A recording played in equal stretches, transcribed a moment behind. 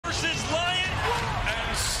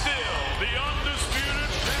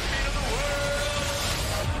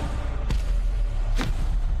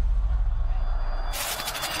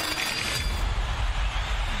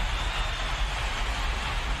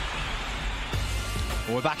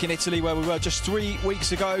Well, we're back in Italy where we were just 3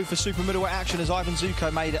 weeks ago for super middleweight action as Ivan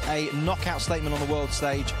Zucco made a knockout statement on the world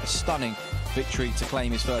stage. A stunning victory to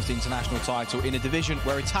claim his first international title in a division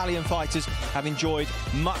where Italian fighters have enjoyed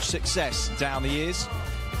much success down the years.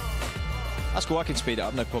 That's cool, I can speed it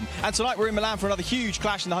up, no problem. And tonight we're in Milan for another huge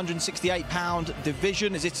clash in the 168-pound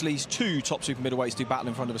division as Italy's two top super middleweights do battle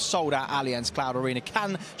in front of a sold-out Allianz Cloud Arena.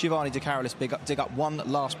 Can Giovanni De Carolis dig up one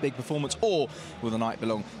last big performance, or will the night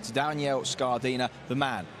belong to Daniele Scardina, the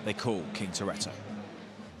man they call King Toretto?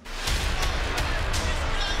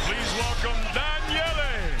 Please welcome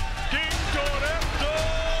Daniele King Toretto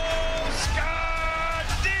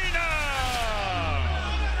Scardina!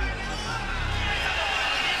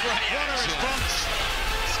 What a response.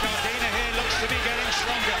 Scardina here looks to be getting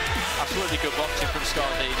stronger. Absolutely good boxing from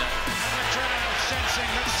Scardina. The crowd sensing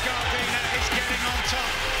that Scardina is getting on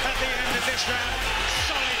top at the end of this round.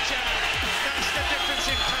 Solid jab. That's the difference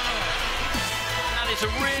in power. And it's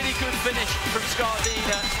a really good finish from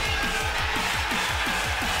Scardina.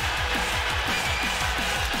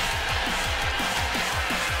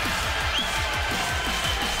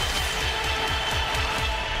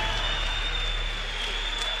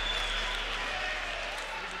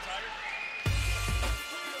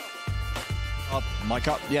 Mic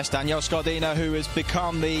up. Yes, Daniele Scardina, who has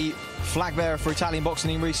become the flag bearer for Italian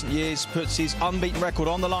boxing in recent years, puts his unbeaten record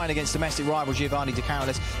on the line against domestic rival Giovanni De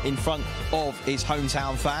Carolis in front of his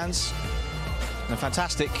hometown fans. And a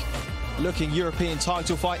fantastic looking European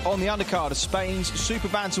title fight on the undercard as Spain's super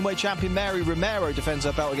bantamweight champion Mary Romero defends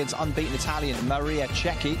her belt against unbeaten Italian Maria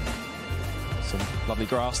Cecchi. Some lovely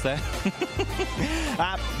grass there.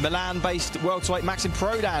 Milan-based welterweight Maxim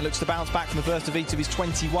Prodan looks to bounce back from the first defeat of his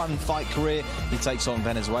 21-fight career. He takes on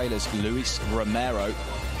Venezuela's Luis Romero.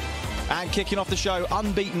 And kicking off the show,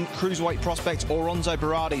 unbeaten cruiserweight prospect Oronzo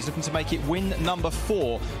Berardi is looking to make it win number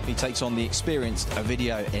 4. He takes on the experienced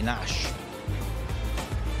Ovidio Inash.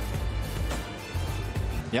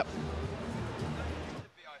 Yep.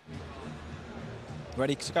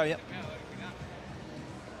 Ready to go, yep.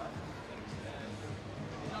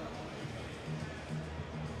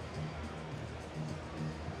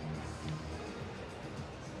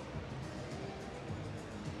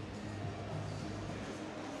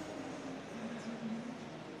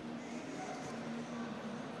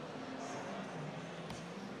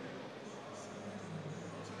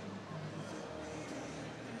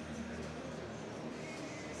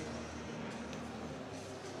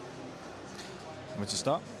 Want to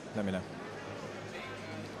start? Let me know.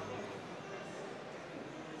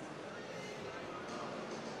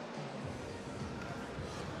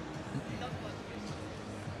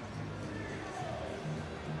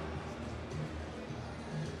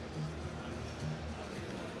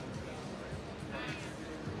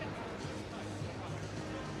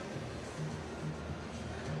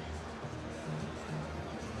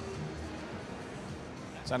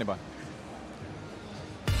 Standing by.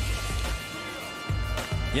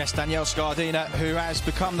 Yes, Daniele Scardina, who has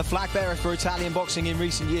become the flag bearer for Italian boxing in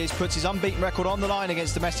recent years, puts his unbeaten record on the line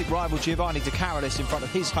against domestic rival Giovanni De Carolis in front of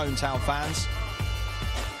his hometown fans.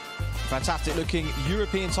 Fantastic looking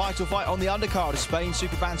European title fight on the undercard as Spain's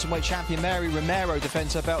super bantamweight champion Mary Romero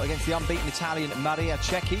defends her belt against the unbeaten Italian Maria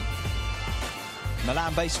Cecchi.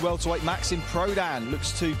 Milan-based welterweight Maxim Prodan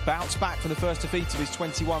looks to bounce back from the first defeat of his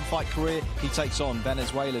 21-fight career. He takes on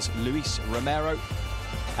Venezuela's Luis Romero.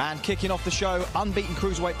 And kicking off the show, unbeaten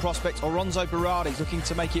cruiserweight prospect Oronzo Berardi is looking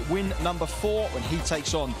to make it win number 4 when he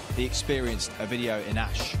takes on the experienced Ovidio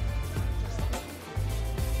Inash.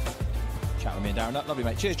 Chat with me and Darren. Lovely,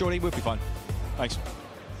 mate. Cheers, Geordie. We'll be fine. Thanks.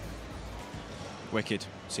 Wicked.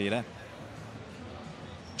 See you there.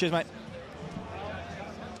 Cheers, mate.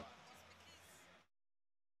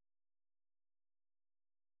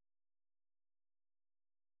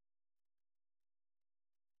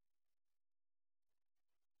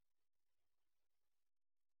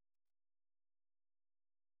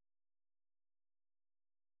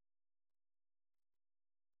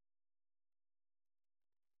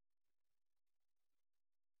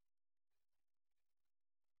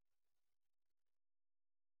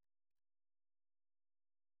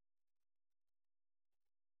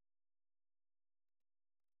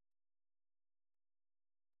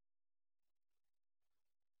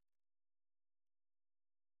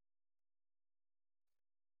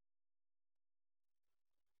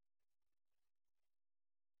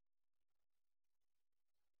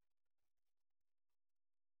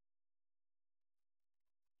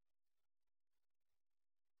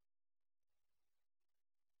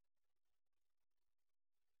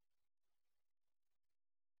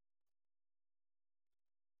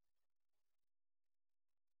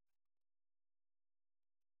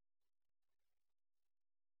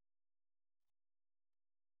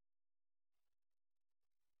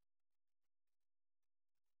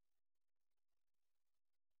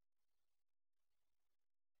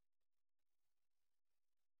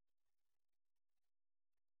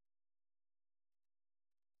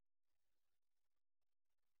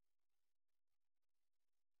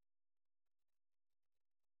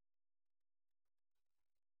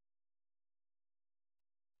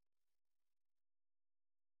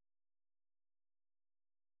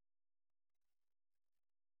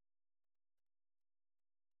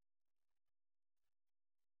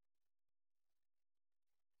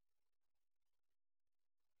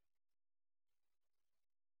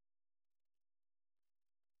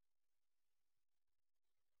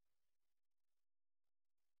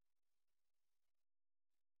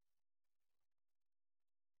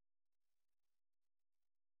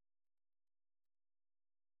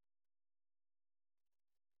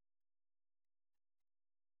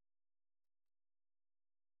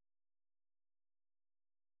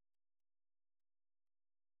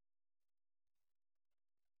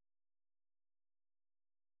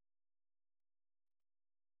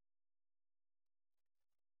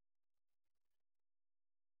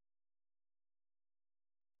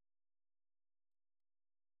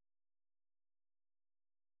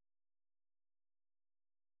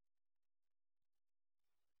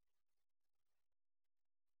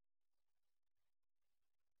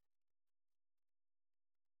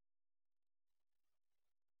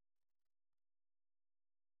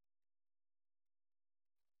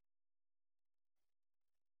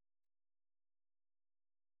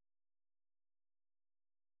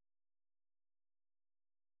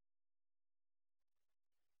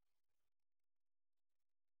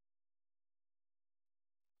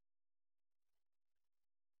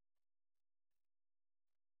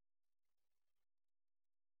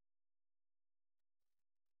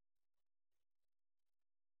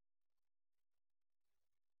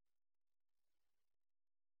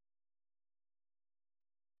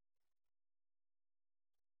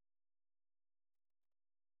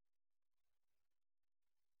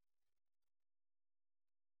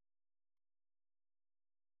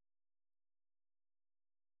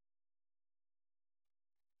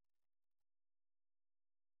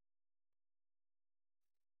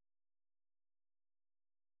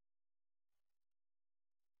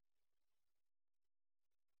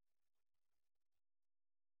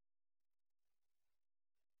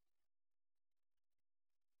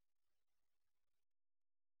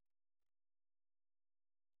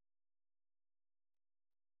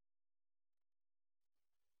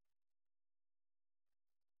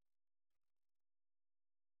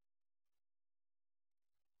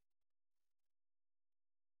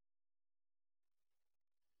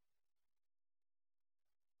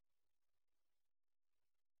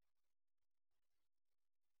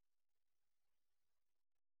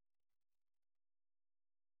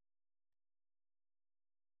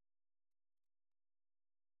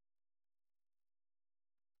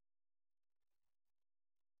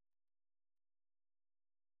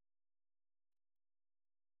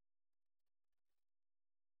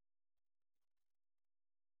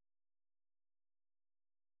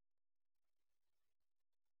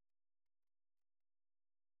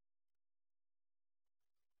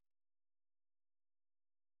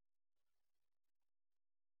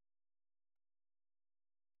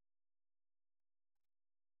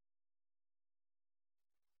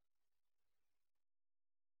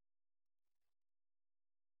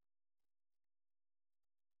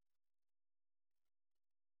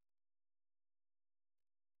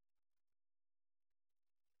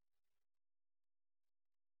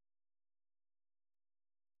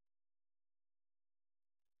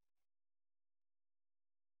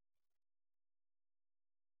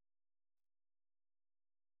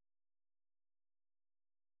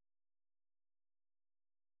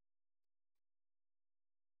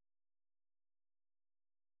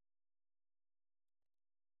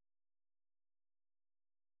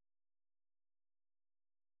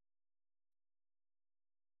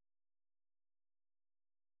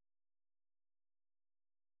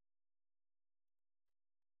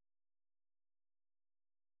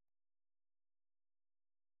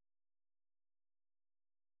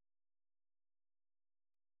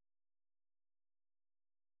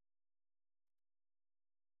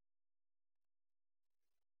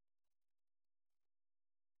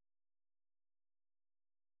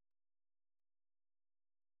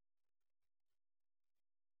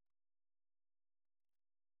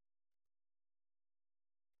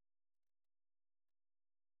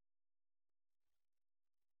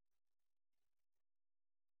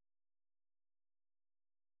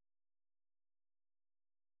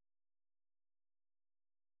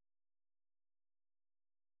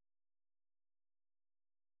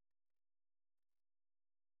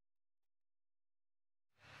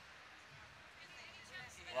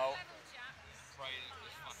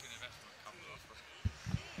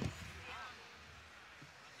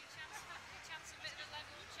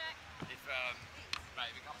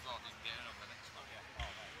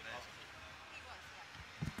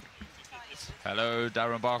 Hello,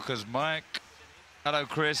 Darren Barker's Mike. Hello,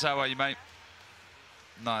 Chris. How are you, mate?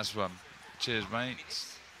 Nice one. Cheers, mate.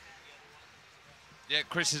 Yeah,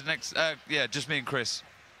 Chris is next. Yeah, just me and Chris.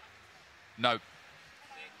 No.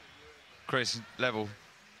 Chris, level.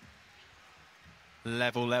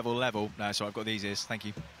 Level. No, so I've got these ears. Thank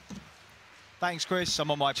you. Thanks, Chris.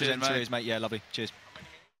 I'm on my presenter ears, mate. Yeah, lovely. Cheers.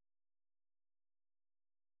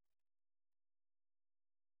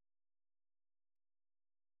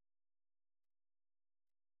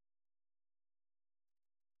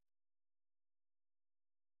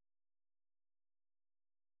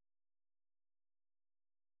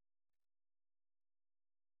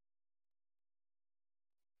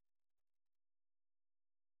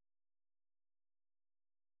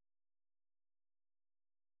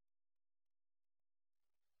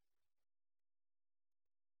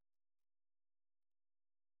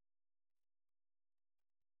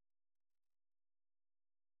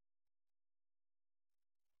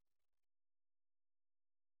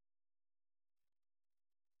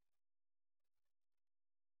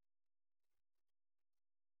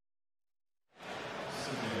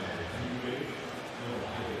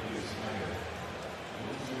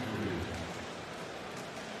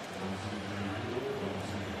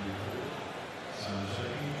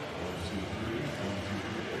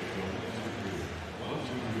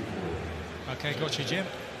 Okay, got you, Jim.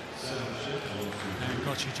 And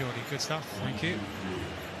got you, Geordie. Good stuff. Thank you.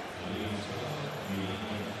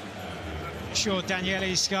 Sure,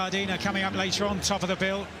 Daniele, Scardina coming up later on, top of the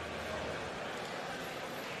bill.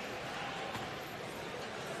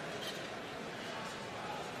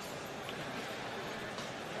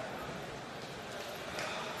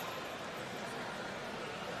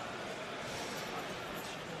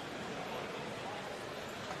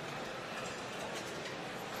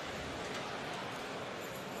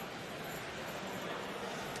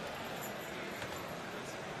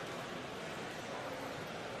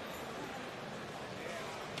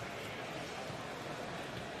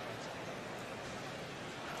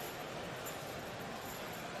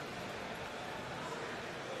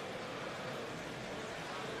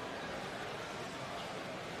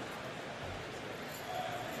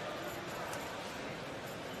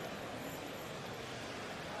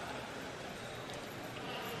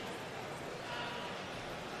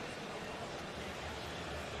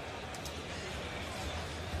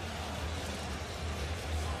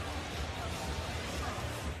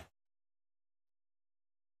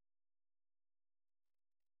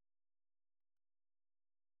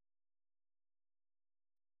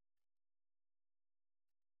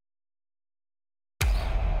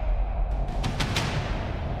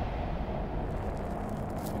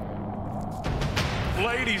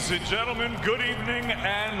 Ladies and gentlemen, good evening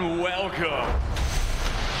and welcome.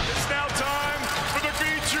 It's now time for the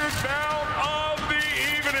featured bout of the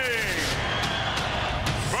evening.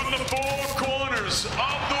 From the four corners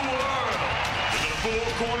of the world to the four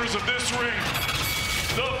corners of this ring,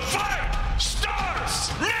 the fight starts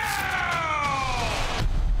now!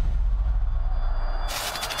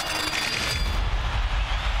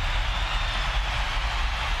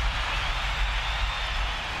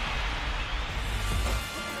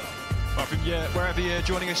 Wherever you're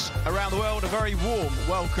joining us around the world, a very warm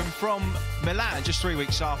welcome from Milan. Just 3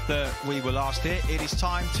 weeks after we were last here, it is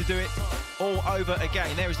time to do it all over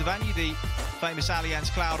again. There is the venue, the famous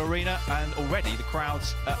Allianz Cloud Arena, and already the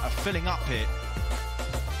crowds are filling up here.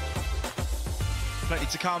 Plenty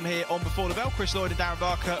to come here on Before the Bell. Chris Lloyd and Darren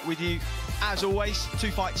Barker with you as always. 2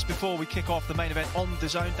 fights before we kick off the main event on the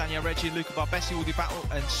zone. Daniele, Reggi and Luca Barbessi will do battle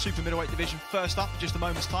and super middleweight division first up in just a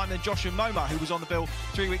moment's time. Then Josh Nmomah, who was on the bill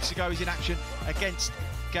 3 weeks ago, is in action against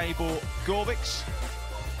Gabor Gorbics.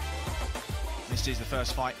 This is the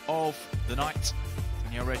first fight of the night.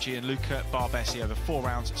 Daniele, Reggi and Luca Barbessi over 4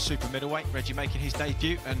 rounds at super middleweight. Reggi making his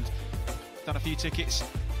debut and done a few tickets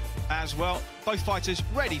as well. Both fighters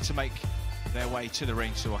ready to make their way to the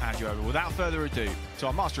ring, so we'll hand you over without further ado to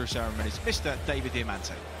our master of ceremonies, Mr. David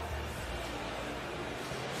Diamante.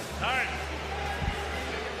 All right.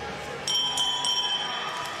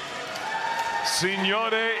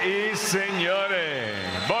 Signore e signore,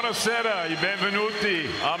 buonasera e benvenuti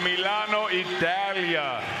a Milano,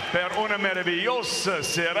 Italia, per una meravigliosa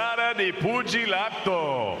serata di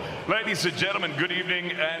pugilato. Ladies and gentlemen, good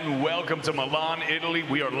evening and welcome to Milan, Italy.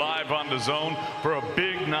 We are live on the zone for a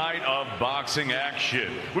big night of boxing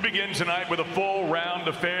action. We begin tonight with a full-round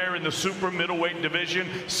affair in the super middleweight division,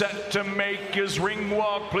 set to make his ring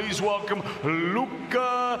walk. Please welcome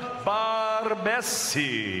Luca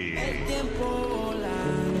Barbessi.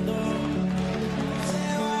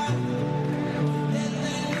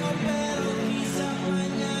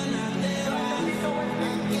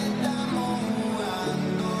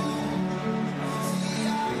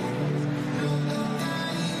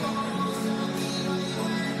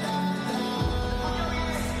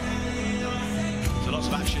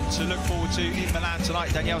 action to look forward to in Milan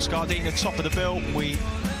tonight. Daniele Scardina, top of the bill. We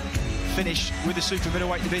finish with the super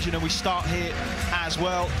middleweight division, and we start here as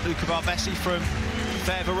well. Luca Barbessi from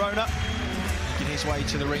Fair Verona, making his way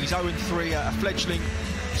to the ring. He's 0-3, a fledgling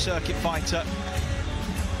circuit fighter.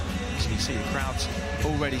 So you see the crowds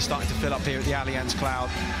already starting to fill up here at the Allianz Cloud.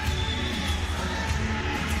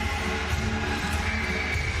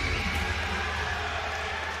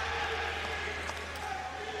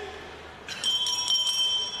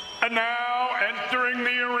 And now, entering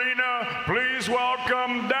the arena, please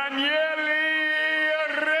welcome Daniele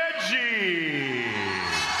Reggi.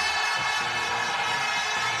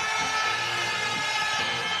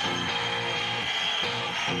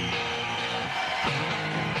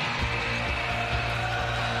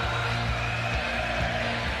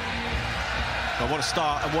 Well, what a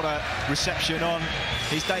start and what a reception on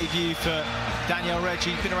his debut for Daniele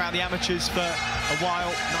Reggi. Been around the amateurs for a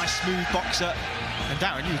while, nice smooth boxer. And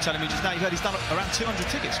Darren, you were telling me just now, you heard he's done around 200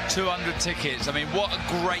 tickets. 200 tickets. I mean, what a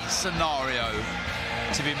great scenario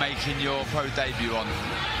to be making your pro debut on.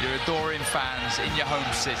 Your adoring fans in your home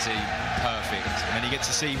city. Perfect. And then you get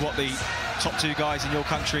to see what the top two guys in your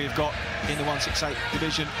country have got in the 168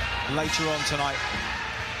 division later on tonight.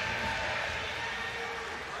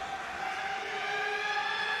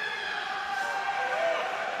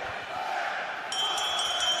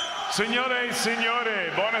 Signore e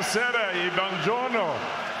signori, buonasera e buongiorno.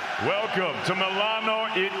 Welcome to Milano,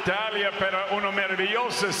 Italia, per una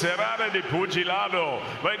meravigliosa serata di pugilato.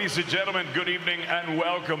 Ladies and gentlemen, good evening and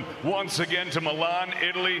welcome once again to Milan,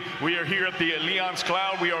 Italy. We are here at the Allianz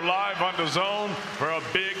Cloud. We are live on the zone for a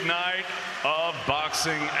big night of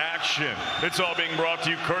boxing action. It's all being brought to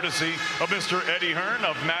you courtesy of Mr. Eddie Hearn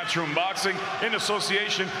of Matchroom Boxing in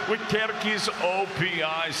association with Carolis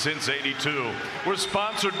OPI since '82. We're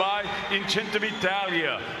sponsored by Incenta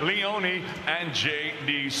Italia, Leone, and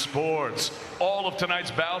JD Sports. All of tonight's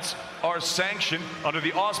bouts are sanctioned under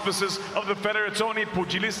the auspices of the Federazione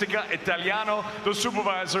Pugilistica Italiano. The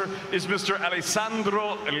supervisor is Mr.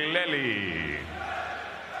 Alessandro Lelli.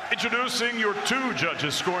 Introducing your two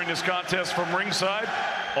judges scoring this contest from ringside,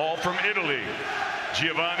 all from Italy,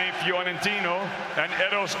 Giovanni Fiorentino and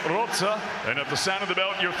Eros Rozza. And at the sound of the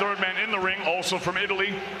bell, your third man in the ring, also from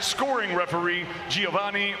Italy, scoring referee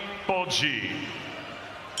Giovanni Poggi.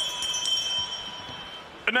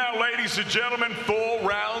 And now, ladies and gentlemen, 4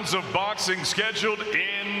 rounds of boxing scheduled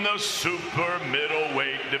in the super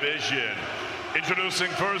middleweight division. Introducing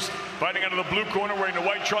first, fighting out of the blue corner, wearing the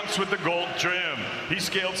white trunks with the gold trim. He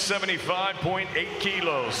scaled 75.8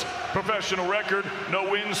 kilos. Professional record, no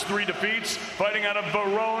wins, 3 defeats. Fighting out of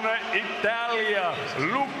Verona, Italia,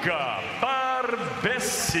 Luca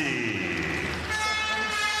Barbessi.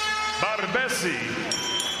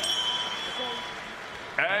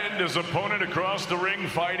 And his opponent across the ring,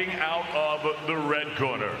 fighting out of the red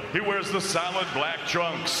corner. He wears the solid black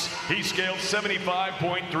trunks. He scaled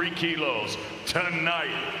 75.3 kilos.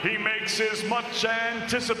 Tonight, he makes his much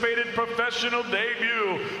anticipated professional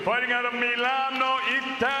debut. Fighting out of Milano,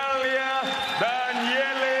 Italia,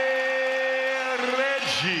 Daniele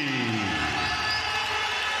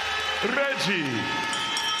Reggi.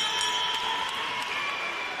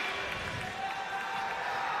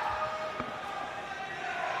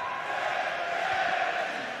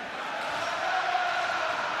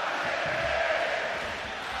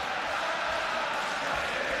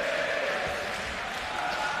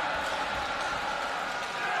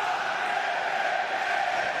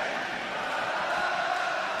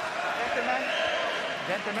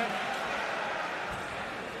 Gentlemen,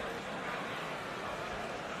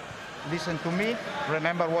 listen to me.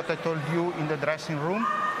 Remember what I told you in the dressing room.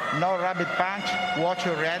 No rabbit punch, watch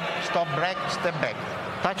your head, stop break, step back.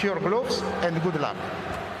 Touch your gloves and good luck.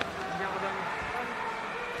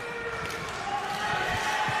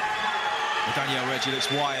 Daniele Reggi looks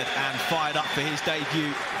wired and fired up for his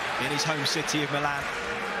debut in his home city of Milan.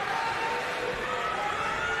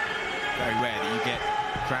 Very rare that you get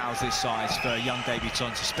crowds this size for young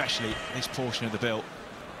debutants, especially this portion of the bill.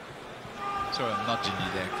 Sorry, I'm nudging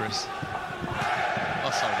you there, Chris.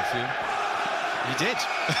 I sold a few. You did.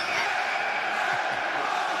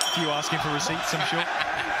 A few asking for receipts, I'm sure.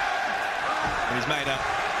 But he's made a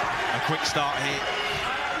quick start here.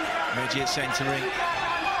 Reggi at centering.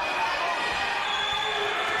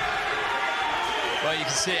 Well, you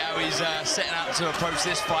can see how he's setting out to approach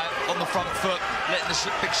this fight on the front foot, letting the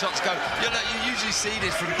big shots go. You usually see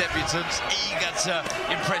this from debutants, eager to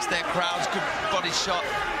impress their crowds. Good body shot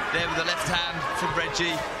there with the left hand from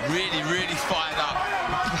Reggi. Really, really fired up.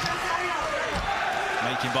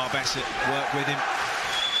 Making Barbessi work with him.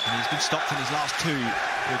 And he's been stopped in his last 2,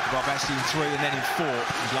 with Barbessi in 3 and then in 4.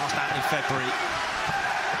 His last out in February.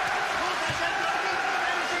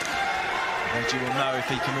 Reggie will know if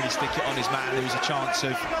he can really stick it on his man, there is a chance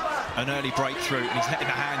of an early breakthrough, and he's letting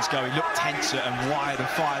the hands go. He looked tenser and wired and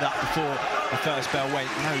fired up before the first bell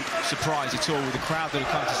went. No surprise at all with the crowd that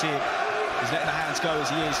have come to see him. He's letting the hands go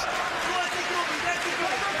as he is.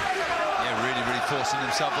 Yeah, really forcing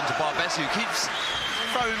himself onto Barbessi, who keeps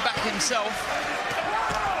throwing back himself.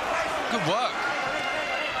 Good work.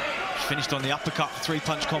 Finished on the uppercut,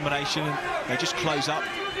 3-punch combination, and they just close up.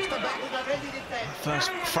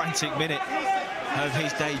 First frantic minute of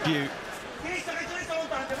his debut.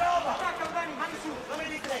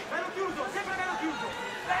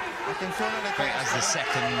 As the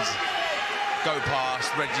seconds go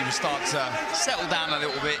past, Reggi will start to settle down a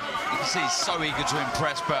little bit. You can see he's so eager to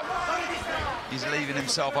impress, but he's leaving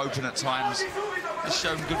himself open at times. He's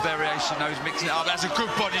shown good variation, though. He's mixing it up. That's a good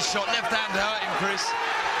body shot. Left hand hurting Chris.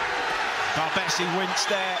 Barbessi winced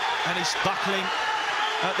there, and he's buckling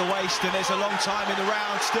at the waist, and there's a long time in the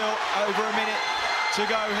round, still over a minute to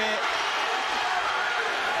go here.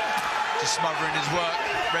 Just smothering his work,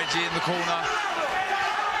 Reggi in the corner.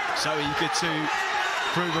 So eager to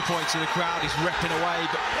prove a point to the crowd, he's repping away,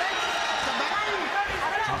 but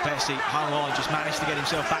Barbessi hung on, just managed to get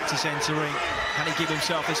himself back to centre ring. Can he give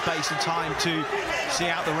himself the space and time to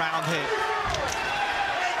see out the round here?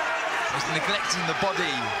 He's neglecting the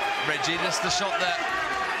body, Reggi. That's the shot that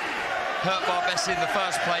hurt Barbessi in the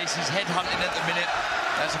first place. He's head-hunting at the minute.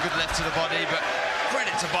 That's a good left to the body, but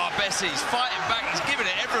credit to Barbessi. He's fighting back, he's giving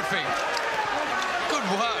it everything. Good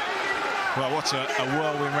work. Well, what a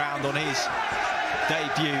whirlwind round on his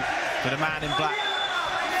debut. But the man in black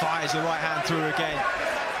fires the right hand through again.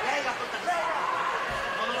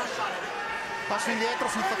 Passo indietro,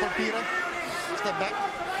 senza colpire. Step back.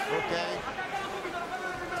 Okay.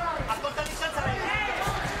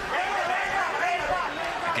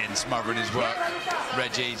 Again, smothering his work.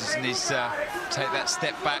 Reggi just needs to take that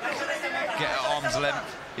step back, get at arm's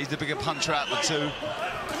length. He's the bigger puncher out of the two.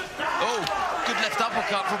 Oh, good left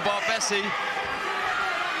uppercut from Barbessi.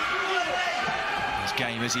 As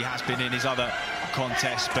game as he has been in his other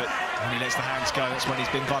contests, but when he lets the hands go, that's when he's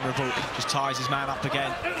been vulnerable. Just ties his man up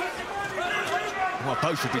again. Well,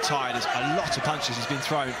 both will be tired. There's a lot of punches he's been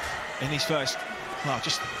thrown in his first, well,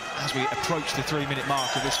 just as we approach the 3-minute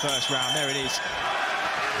mark of this first round. There it is.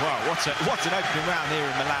 Wow, what an opening round here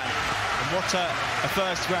in Milan, and what a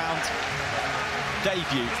first round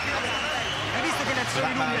debut for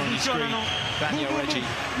that man on your screen, Daniele Reggi.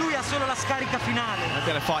 Lui ha solo la scarica finale. I'm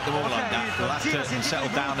going to fight them all like that. We'll have to settle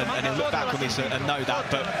down and he'll look back on this and know that,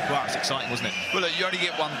 but wow, it's exciting, wasn't it? Well, look, you only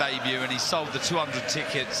get one debut, and he sold the 200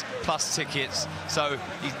 tickets, plus tickets, so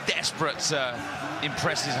he's desperate to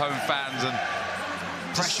impress his home fans, and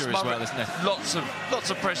pressure as well, isn't there? Lots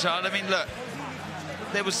of pressure. I mean, look,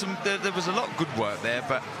 there was a lot of good work there,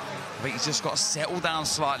 but I think he's just got to settle down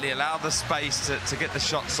slightly, allow the space to get the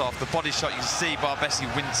shots off. The body shot, you can see Barbessi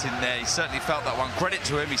wincing there. He certainly felt that one. Credit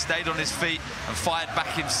to him, he stayed on his feet and fired back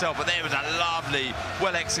himself, but there was a lovely,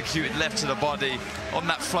 well-executed left to the body on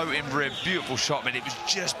that floating rib. Beautiful shot, but it was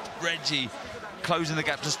just Reggi closing the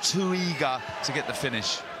gap, just too eager to get the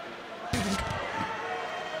finish.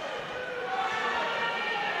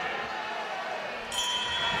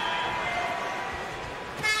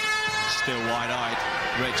 Still wide-eyed.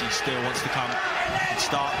 Reggi still wants to come and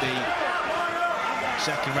start the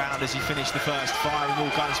second round as he finished the first, firing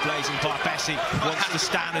all guns blazing. Barbessi wants to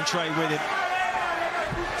stand and trade with him.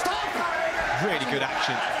 Really good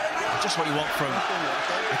action. Just what you want from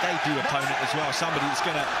a debut opponent as well. Somebody that's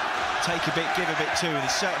going to take a bit, give a bit too, and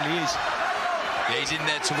he certainly is. Yeah, he's in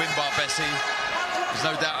there to win, Barbessi. There's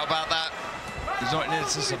no doubt about that. He's not in there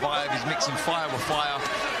to survive. He's mixing fire with fire.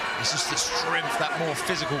 It's just the strength, that more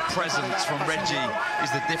physical presence from Reggi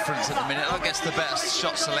is the difference at the minute. I guess the better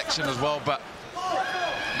shot selection as well, but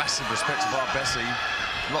massive respect to Barbessi.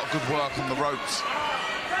 A lot of good work on the ropes.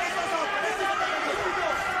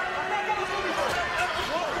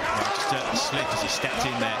 Just a slip as he stepped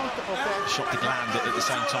in there. Shot did land at the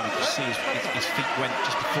same time. You see his feet went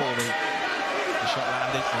just before the shot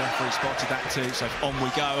landed. The referee spotted that too, so on we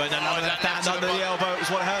go. And another left hand under the elbow was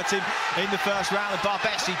what hurt him in the first round. And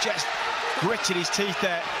Barbessi just gritted his teeth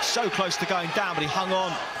there, so close to going down, but he hung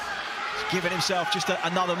on. He's giving himself just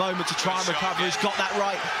another moment to try and recover. He's got that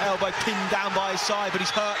right elbow pinned down by his side, but he's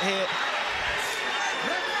hurt here.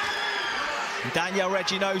 And Daniele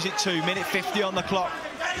Reggi knows it too. Minute 50 on the clock.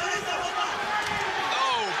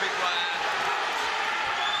 Oh, big right.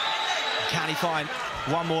 Can he find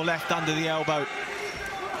one more left under the elbow?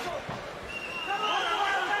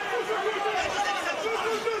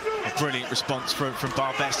 brilliant response from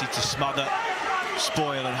Barbessi to smother,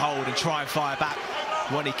 spoil and hold and try and fire back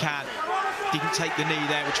when he can. Didn't take the knee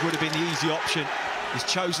there, which would have been the easy option. He's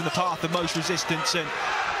chosen the path of most resistance, and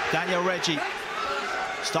Daniele Reggi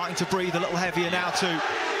starting to breathe a little heavier now too.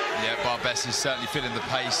 Yeah, Barbessi's certainly feeling the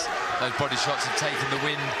pace. Those body shots have taken the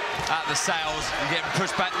wind out of the sails. You're getting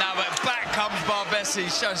pushed back now, but back comes Barbessi.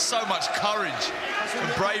 He's showing so much courage and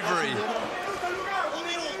bravery.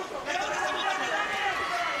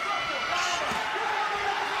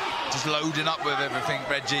 Just loading up with everything,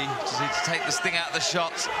 Reggi. Just needs to take this thing out of the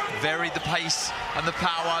shots, vary the pace and the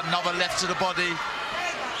power. Another left to the body.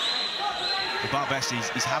 Barbessi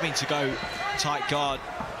is having to go tight guard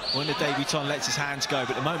when the debutant lets his hands go,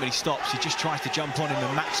 but the moment he stops, he just tries to jump on him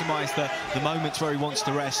and maximise the moments where he wants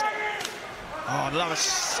to rest. Oh, another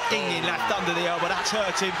stinging left under the elbow. That's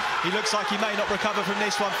hurt him. He looks like he may not recover from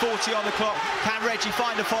this one. 40 on the clock. Can Reggi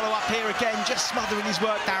find a follow-up here again? Just smothering his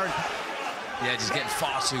work, Darren. Yeah, just getting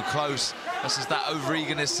far too close. This is that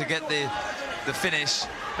over-eagerness to get the finish.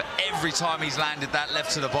 But every time he's landed that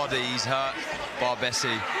left to the body, he's hurt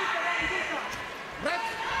Barbessi.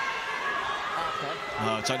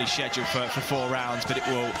 Oh, it's only scheduled for 4 rounds, but it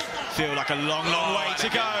will feel like a long, long way to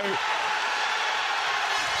go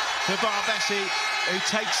for Barbessi, who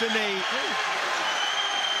takes a knee.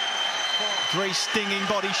 3 stinging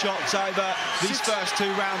body shots over these first 2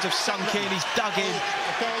 rounds have sunk in. He's dug in,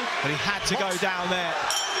 but he had to go down there.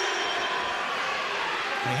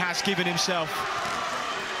 And he has given himself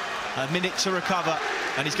a minute to recover,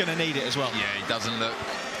 and he's going to need it as well. Yeah, he doesn't look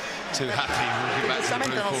too happy walking back to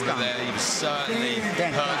the blue corner there. He was certainly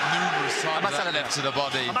hurt numerous times that left to the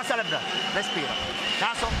body. Yeah,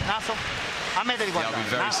 I'll be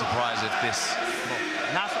very surprised if this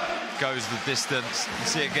goes the distance. You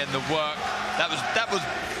see again the work. That was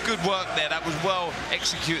good work there. That was well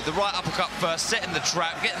executed. The right uppercut first, setting the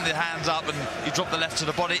trap, getting the hands up, and he dropped the left to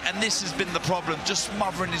the body. And this has been the problem, just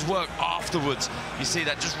smothering his work afterwards. You see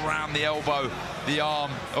that just round the elbow, the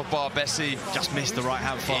arm of Barbessi. Just missed the right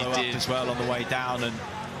hand follow-up as well on the way down, and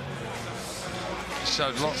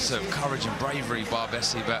showed lots of courage and bravery,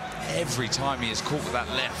 Barbessi, but every time he is caught with that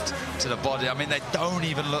left to the body, I mean, they don't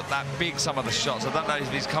even look that big, some of the shots. I don't know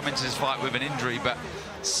if he's come into this fight with an injury, but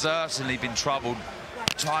certainly been troubled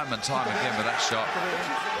time and time again with that shot.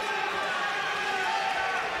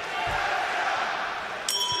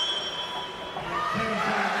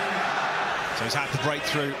 So he's had the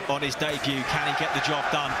breakthrough on his debut. Can he get the job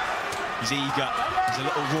done? He's eager. He's a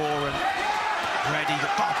little raw and ready.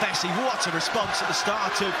 But Barbessi, what a response at the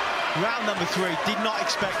start of round number 3. Did not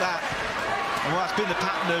expect that. And well, that's been the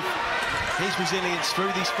pattern of his resilience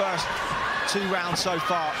through these first 2 rounds so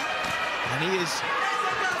far. And he is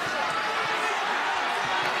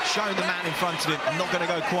showing the man in front of him, I'm not going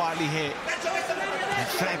to go quietly here. And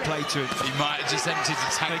fair play to him. He might have just emptied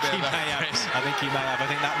the tank there. I think he may have. I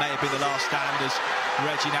think that may have been the last stand as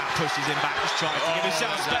Reggi now pushes him back, just trying to give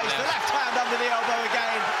himself space. The left hand under the elbow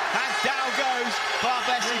again. And down goes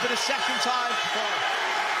Barbessi for the second time.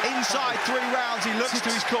 Inside 3 rounds, he looks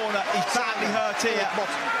to his corner. He's badly hurt here.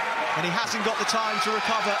 And he hasn't got the time to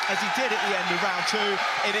recover as he did at the end of round 2.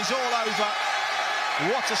 It is all over.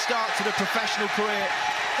 What a start to the professional career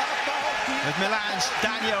of Milan's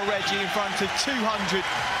Daniele Reggi in front of 200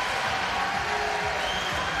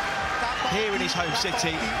 here in his home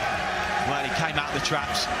city. Well, he came out of the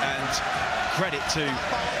traps, and credit to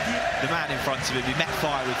the man in front of him. He met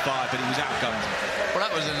fire with fire, but he was outgunned. Well,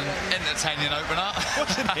 that was an entertaining opener,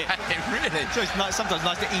 wasn't it? Really. So it's nice, sometimes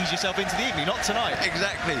nice to ease yourself into the evening, not tonight.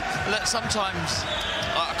 Exactly. Look, sometimes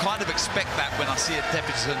I kind of expect that when I see a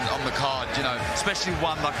debutant on the card, you know, especially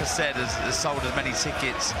one, like I said, has sold as many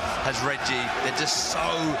tickets as Reggi. They're just so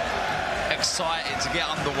excited to get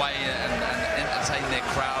underway and entertain their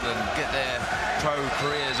crowd and get their pro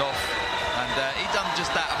careers off. And he done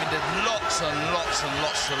just that. I mean, there's lots and lots and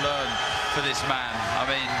lots to learn for this man. I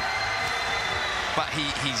mean, but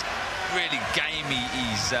he's really gamey.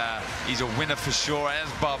 He's a winner for sure, as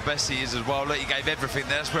Barbessi is as well. Look, he gave everything.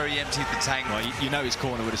 That's where he emptied the tank. Well, you know his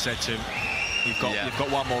corner would have said to him, you've got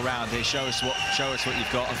one more round here. Show us what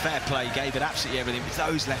you've got. And fair play, he gave it absolutely everything. With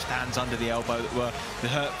those left hands under the elbow that were the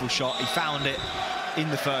hurtful shot, he found it in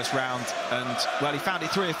the first round, and well, he found it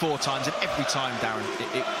 3 or 4 times, and every time, Darren,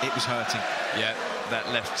 it was hurting. Yeah, that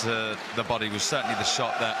left to the body was certainly the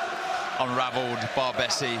shot that unravelled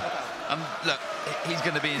Barbessi. And look, he's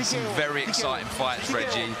going to be in some very exciting fights,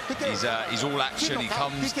 Reggi. He's all action. He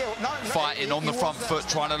comes fighting on the front foot,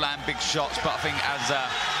 trying to land big shots. But I think as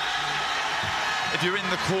if you're in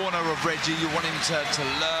the corner of Reggi, you want him to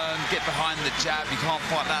learn, get behind the jab. You can't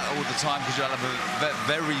fight that all the time because you'll have a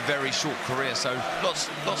very, very short career. So lots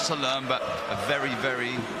to learn, but a very,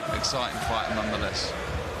 very exciting fight nonetheless.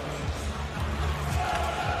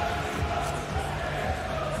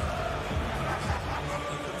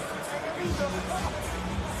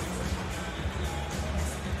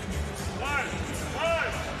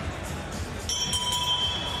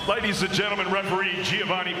 Ladies and gentlemen, referee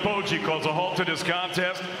Giovanni Poggi calls a halt to this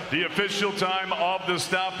contest. The official time of the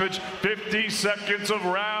stoppage, 50 seconds of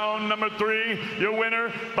round number 3. Your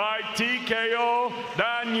winner by TKO,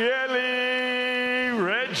 Daniele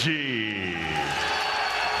Reggi.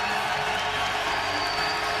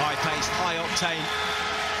 High-paced, high-octane,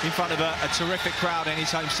 in front of a terrific crowd in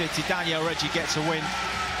his home city. Daniele Reggi gets a win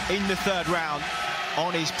in the 3rd round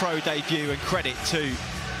on his pro debut, and credit to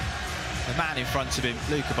the man in front of him,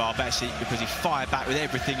 Luca Barbessi, because he fired back with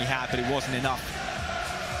everything he had, but it wasn't enough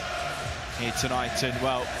here tonight. And,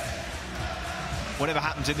 well, whatever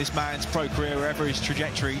happens in this man's pro career, wherever his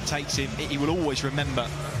trajectory takes him, he will always remember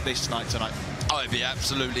this night tonight. Oh, he'd be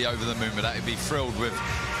absolutely over the moon with that. He'd be thrilled with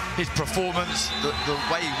his performance, the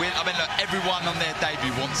way he wins. I mean, look, everyone on their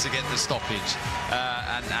debut wants to get the stoppage,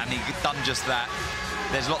 and he done just that.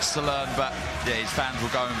 There's lots to learn, but yeah, his fans will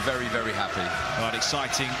go home very, very happy. Well, an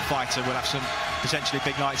exciting fighter. We'll have some potentially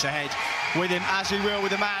big nights ahead with him, as we will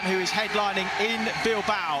with the man who is headlining in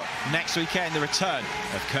Bilbao next weekend, the return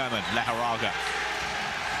of Kerman Leharaga.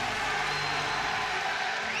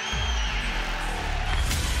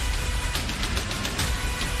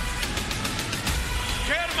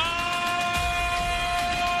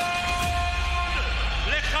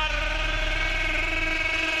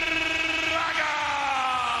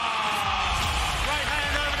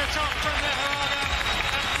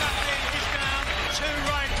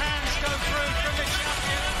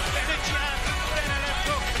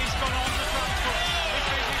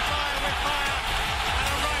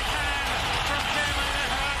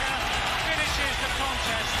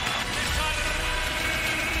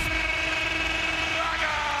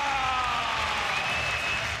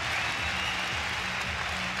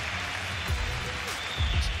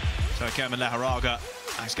 So Kerman Leharaga,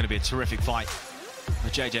 that's going to be a terrific fight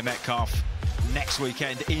with JJ Metcalf next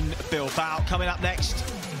weekend in Bilbao. Coming up next,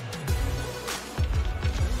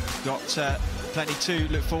 got plenty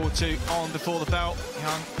to look forward to on Before the Bell.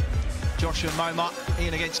 Young Joshua Nmomah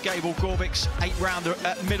in against Gabor Gorbics, 8-rounder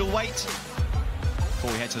at middleweight.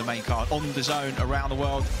 Before we head to the main card on the zone around the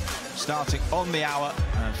world, starting on the hour,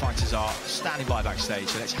 and fighters are standing by backstage.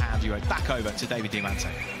 So let's hand you back over to David Diamante.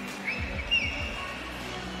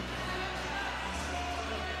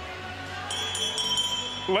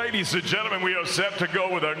 Ladies and gentlemen, we are set to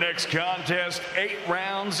go with our next contest. 8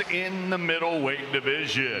 rounds in the middleweight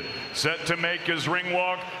division. Set to make his ring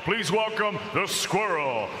walk. Please welcome the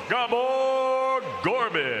Squirrel, Gabor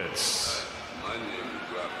Gorbics. My name is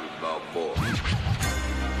Gabor.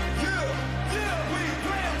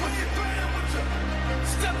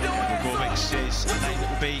 Gorbics is a name that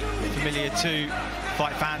will be familiar to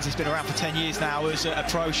fight fans. He's been around for 10 years now as a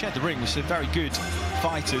pro. Shared the ring with some very good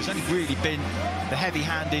fighters. Only really been the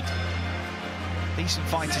heavy-handed, decent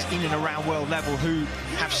fighters in and around world level who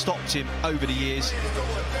have stopped him over the years.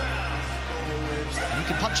 And he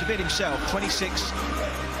can punch a bit himself. 26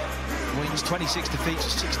 wins, 26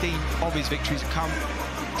 defeats, 16 of his victories have come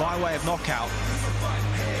by way of knockout.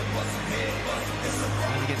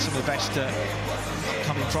 And against some of the best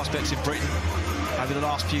coming prospects in Britain over the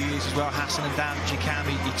last few years as well. Hassan and Dan Jikam,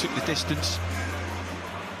 he took the distance.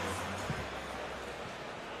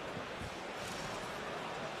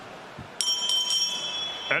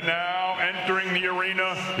 And now entering the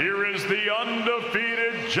arena, here is the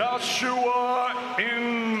undefeated Joshua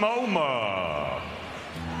Nmomah.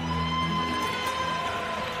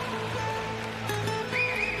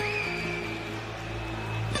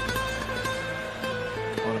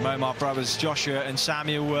 Well, the Nmomah brothers, Joshua and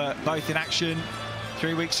Samuel, were both in action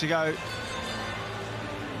 3 weeks ago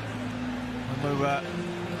when we were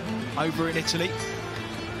over in Italy.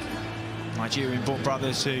 Nigerian-born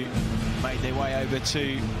brothers who made their way over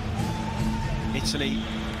to Italy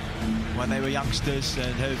when they were youngsters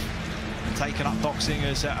and have taken up boxing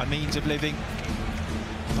as a means of living.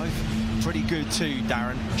 Both pretty good too,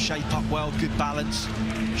 Darren. Shape up well, good balance,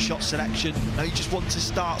 shot selection. Now you just want to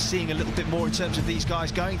start seeing a little bit more in terms of these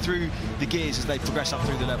guys going through the gears as they progress up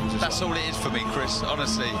through the levels as That's well. all it is for me, Chris,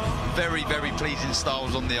 honestly. Very, very pleasing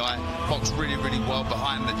styles on the eye. Box really, really well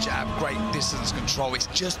behind the jab. Great distance control. It's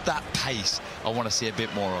just that pace I want to see a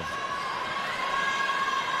bit more of.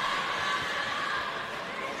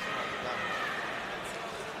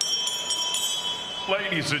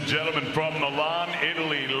 Ladies and gentlemen, from Milan,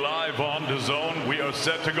 Italy, live on DAZN, we are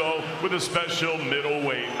set to go with a special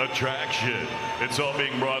middleweight attraction. It's all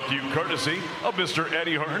being brought to you courtesy of Mr.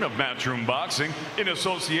 Eddie Hearn of Matchroom Boxing in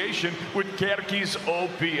association with Kerkis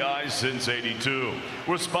OPI since '82.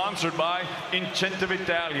 We're sponsored by Incentive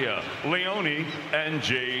Italia, Leone, and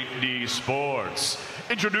JD Sports.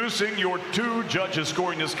 Introducing your two judges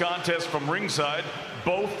scoring this contest from ringside,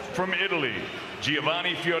 both from Italy,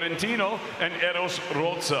 Giovanni Fiorentino and Eros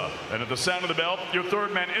Rozza. And at the sound of the bell, your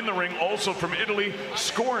third man in the ring, also from Italy,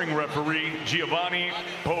 scoring referee Giovanni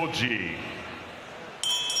Poggi.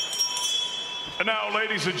 And now,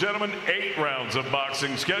 ladies and gentlemen, 8 rounds of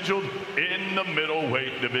boxing scheduled in the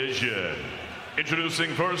middleweight division. Introducing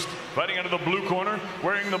first, fighting out of the blue corner,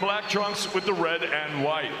 wearing the black trunks with the red and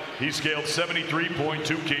white. He scaled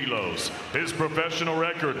 73.2 kilos. His professional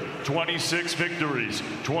record, 26 victories,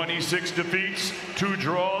 26 defeats, 2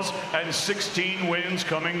 draws, and 16 wins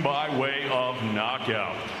coming by way of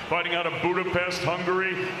knockout. Fighting out of Budapest,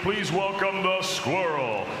 Hungary, please welcome the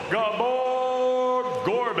Squirrel, Gabor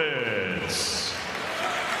Gorbics.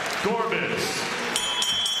 Gorbics.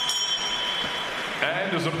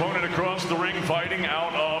 And his opponent across the ring, fighting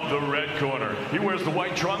out of the red corner. He wears the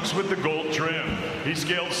white trunks with the gold trim. He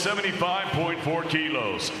scaled 75.4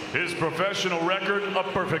 kilos. His professional record, a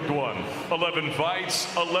perfect one. 11 fights,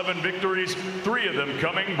 11 victories, 3 of them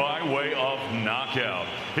coming by way of knockout.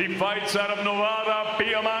 He fights out of Nmomah,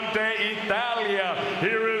 Piemonte, Italia.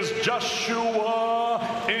 Here is Joshua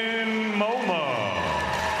Nmomah.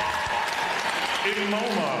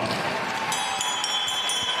 Nmomah.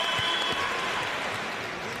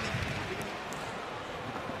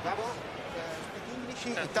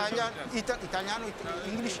 Italiano,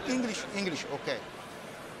 English, okay.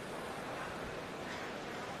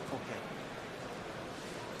 Ok.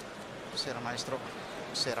 Buonasera maestro,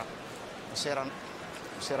 buonasera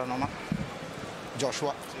Nmomah.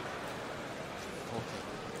 Joshua. Okay.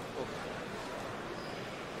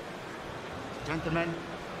 Gentlemen,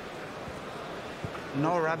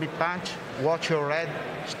 no rabbit punch, watch your head,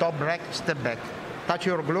 stop break, step back. Touch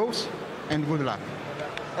your gloves and good luck.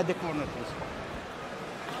 At the corner, please.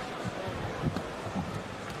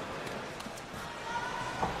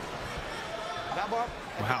 Well,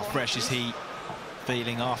 how fresh is he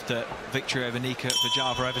feeling after victory over Nika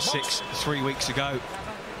Vajava over 3 weeks ago?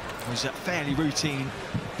 It was a fairly routine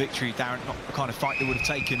victory, Darren, not the kind of fight that would have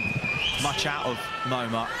taken much out of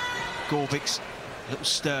Nmomah. Gorbics, a little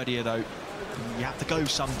sturdier though. You have to go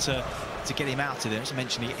some to get him out of there. As I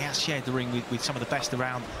mentioned, he has shared the ring with some of the best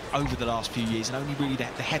around over the last few years, and only really the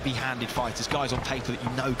heavy-handed fighters, guys on paper that you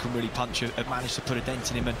know can really punch, have managed to put a dent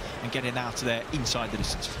in him and get him out of there inside the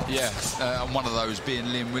distance. Yeah, and one of those being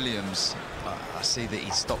Liam Williams. I see that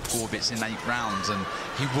he stopped Gorbics in 8 rounds, and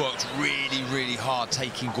he worked really, really hard,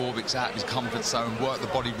 taking Gorbics out of his comfort zone, worked the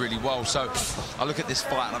body really well. So I look at this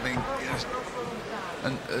fight and I think,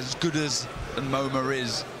 and as good as Nmomah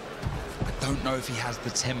is, I don't know if he has the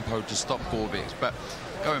tempo to stop Gorbics. But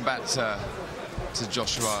going back to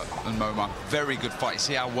Joshua Nmomah, very good fight.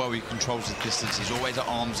 See how well he controls the distance. He's always at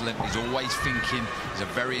arm's length. He's always thinking. He's a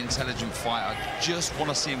very intelligent fighter. Just want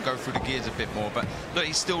to see him go through the gears a bit more. But look,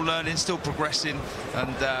 he's still learning, still progressing.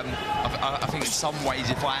 And I think in some ways,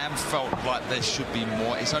 if I am felt like there should be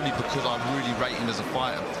more, it's only because I really rate him as a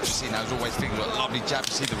fighter. You see, now he's always thinking, like, lovely jab.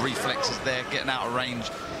 You see the reflexes there, getting out of range.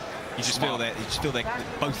 You just feel that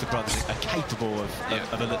both the brothers are capable of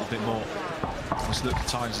a little bit more. Almost look at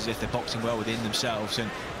times as if they're boxing well within themselves, and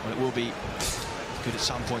well, it will be good at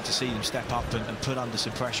some point to see them step up and put under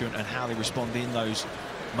some pressure and how they respond in those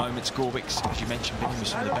moments. Gorbics, as you mentioned, been with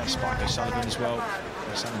some of the best. Spike O'Sullivan as well,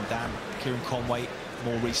 Sam and Dan, Kieran Conway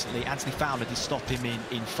more recently. Anthony Fowler did stop him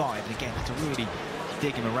in 5, and again had to really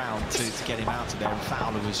dig him around to get him out of there. And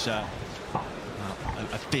Fowler was a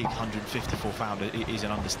big 154 pounder is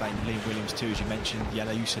an understatement. Liam Williams too, as you mentioned,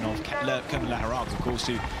 Yellow Usanov, Kevin Laharaga, of course,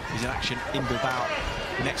 who is in action in Bilbao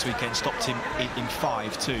next weekend, stopped him in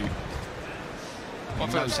 5 too. He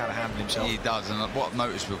knows how to handle himself. He does, and what I've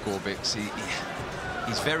noticed with Gorbics,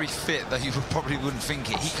 he's very fit, though you probably wouldn't think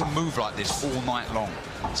it. He can move like this all night long,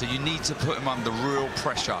 so you need to put him under real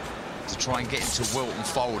pressure to try and get him to wilt and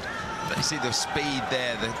fold. But you see the speed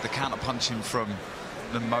there, the counter punching from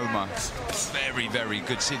Nmomah, very, very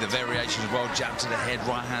good. See the variations as well, jab to the head,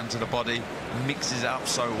 right hand to the body, mixes it up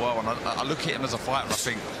so well. And I look at him as a fighter and I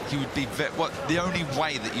think he would be the only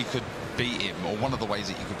way that you could beat him, or one of the ways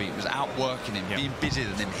that you could beat him, was outworking him, being busier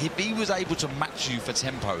than him. If he was able to match you for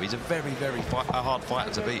tempo, he's a very, very hard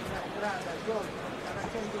fighter to beat.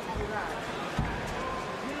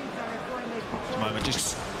 Nmomah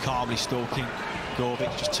just calmly stalking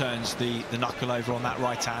Gorbics just turns the knuckle over on that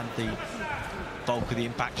right hand. The bulk of the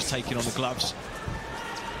impact just taken on the gloves.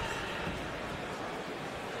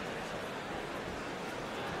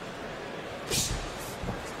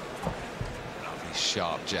 Lovely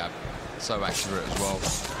sharp jab. So accurate as well.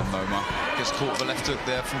 Nmomah gets caught with a left hook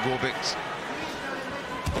there from Gorbics.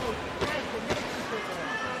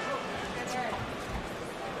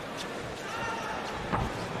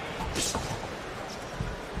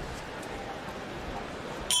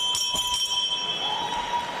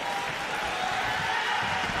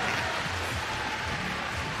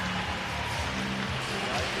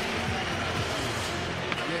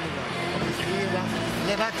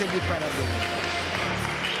 Levategli il paragone.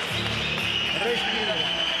 Respira.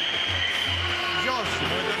 Josh.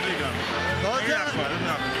 Cosa?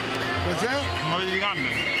 Cos'è? Muove le gambe.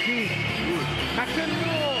 Sì. Ma che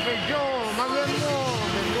muove, Joe? Ma che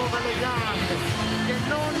muove le gambe. Che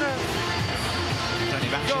non... Plenty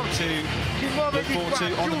of action to look forward to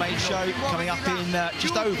on the main show coming up in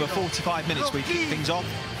just over 45 minutes. We kick things off.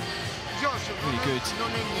 Really good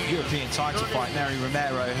European title fight. Mary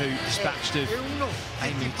Romero, who dispatched of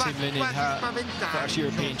Amy Timlin in her first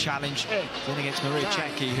European challenge, then against Maria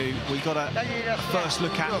Cecchi, who we got a first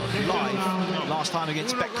look at live last time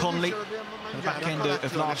against Beck Conley at the back end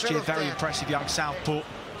of last year. Very impressive young southpaw.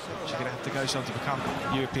 She's going to have to go on to become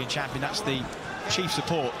European champion. That's the chief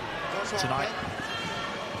support tonight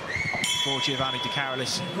for Giovanni De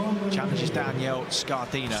Carolis. Challenges Daniele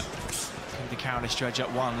Scardina. De Carolis dredge up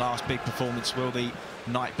one last big performance. Will the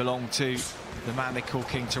night belong to the man they call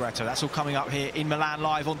King Toretto? That's all coming up here in Milan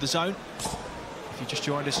live on DAZN. If you just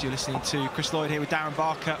joined us, you're listening to Chris Lloyd here with Darren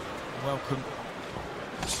Barker. Welcome.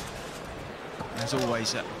 As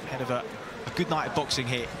always, ahead of a good night of boxing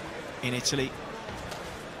here in Italy.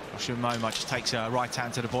 Nmomah just takes a right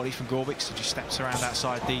hand to the body from Gorbics and just steps around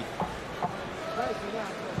outside the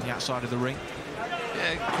outside of the ring.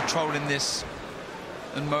 Yeah, controlling this.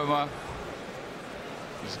 Nmomah.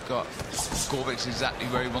 He's got Gorbics exactly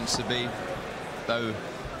where he wants to be, though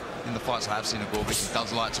in the fights I have seen of Gorbics, he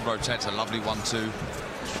does like to rotate. It's a lovely 1-2,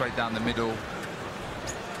 straight down the middle.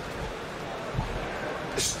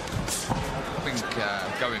 I think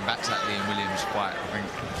going back to that Liam Williams fight, I think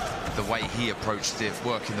the way he approached it,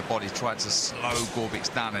 working the body, tried to slow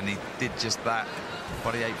Gorbics down, and he did just that.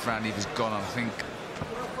 By the 8th round, he was gone. I think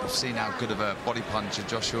we've seen how good of a body puncher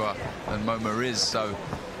Joshua Nmomah is, so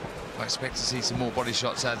I expect to see some more body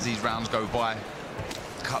shots as these rounds go by.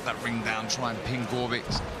 Cut that ring down, try and pin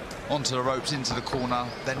Gorbics onto the ropes, into the corner,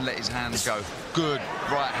 then let his hands go. Good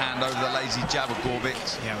right hand over the lazy jab of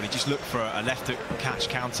Gorbics. Yeah, well, he just looked for a left hook catch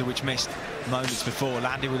counter, which missed moments before,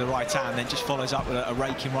 landed with a right hand, then just follows up with a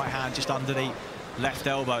raking right hand just under the left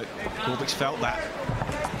elbow. Gorbics felt that.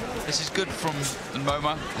 This is good from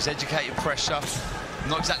Nmomah. It's educated pressure.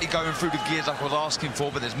 Not exactly going through the gears like I was asking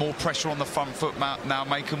for, but there's more pressure on the front foot now,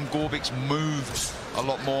 making Gorbics move a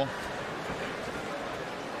lot more.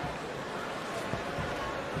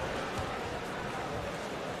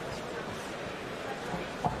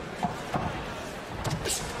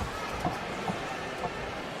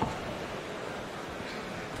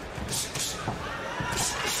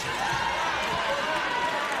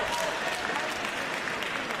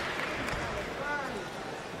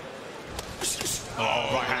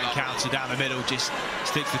 Down the middle, just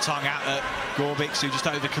sticks the tongue out at Gorbics, who just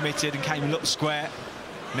overcommitted and came and looked square.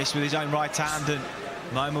 Missed with his own right hand, and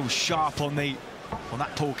Nmomah was sharp on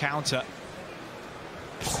that pull counter.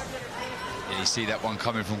 Yeah, you see that one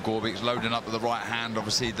coming from Gorbics, loading up with the right hand.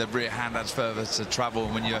 Obviously, the rear hand has further to travel,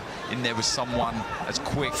 and when you're in there with someone as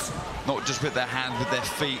quick, not just with their hands, with their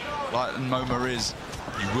feet, like Nmomah is,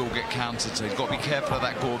 you will get countered. So he's got to be careful of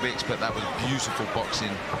that Gorbics, but that was beautiful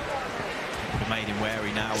boxing. Made him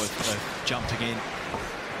wary now of jumping in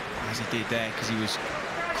as he did there, because he was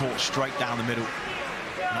caught straight down the middle,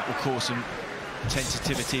 and that will cause some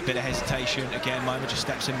tentativity, a bit of hesitation. Again, Nmomah just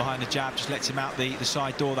steps in behind the jab, just lets him out the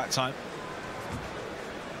side door that time.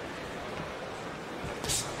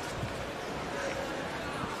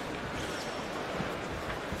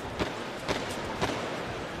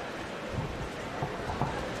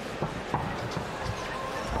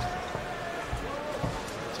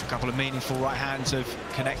 Couple of meaningful right hands have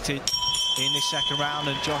connected in this second round,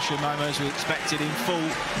 and Joshua Nmomah, as we expected, in full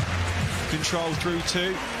control through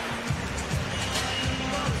two.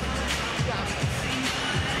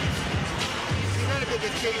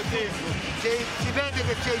 c'è il tutto. Si vede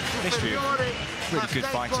che c'è il superiore. Really good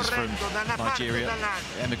fighters from Nigeria,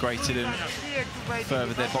 emigrated and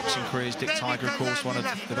furthered their boxing careers. Dick Tiger, of course, one of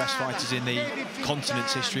the best fighters in the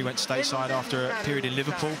continent's history, went stateside after a period in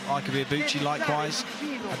Liverpool. Ike Ibuchi, likewise,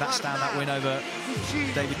 had that standout win over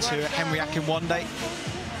David Tua. Henry Akinwande,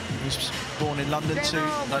 who was born in London to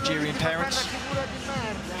Nigerian parents.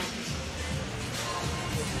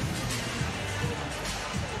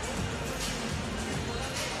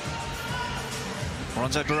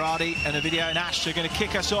 Ronzo Berardi and Ovidio Nash are going to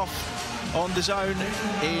kick us off on the zone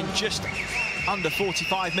in just under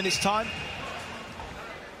 45 minutes time.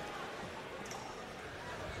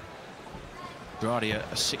 Berardi,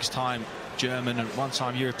 a six-time German and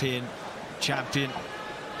one-time European champion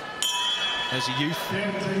as a youth.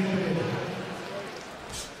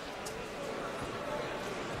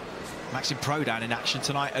 Maxim Prodan in action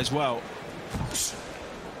tonight as well.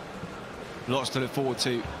 Lots to look forward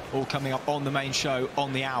to, all coming up on the main show,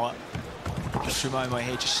 on the hour. Just Nmomah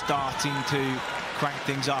here, just starting to crank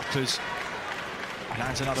things up as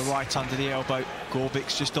lands another right under the elbow.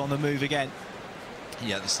 Gorbics just on the move again.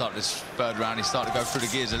 Yeah, at the start of this third round, he started to go through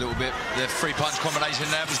the gears a little bit. The three-punch combination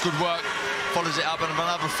there was good work. Follows it up and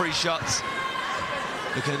another three shots.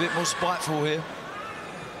 Looking a bit more spiteful here.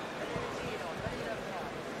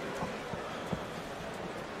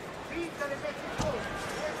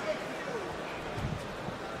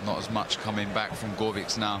 Not as much coming back from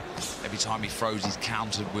Gorbics now. Every time he throws, he's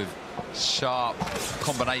countered with sharp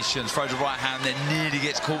combinations. Throws a right hand, then nearly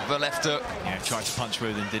gets caught with a left hook. Yeah, tried to punch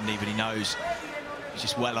through them, didn't he? But he knows he's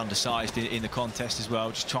just well undersized in the contest as well.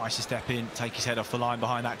 Just tries to step in, take his head off the line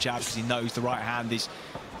behind that jab because he knows the right hand is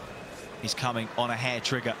coming on a hair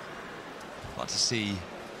trigger. I'd like to see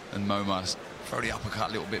Nmomah throw the uppercut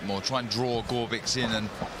a little bit more. Try and draw Gorbics in and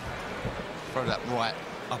throw that right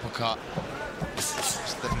uppercut.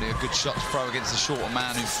 It's definitely a good shot to throw against the shorter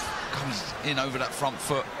man who comes in over that front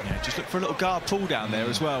foot. Yeah, just look for a little guard pull down there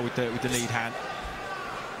as well with the lead hand.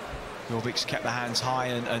 Gorbics kept the hands high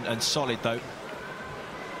and solid though.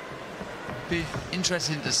 Be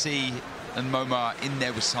interesting to see Nmomah in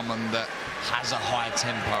there with someone that has a high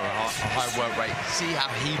tempo, a high work rate. See how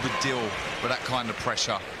he would deal with that kind of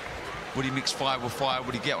pressure. Would he mix fire with fire?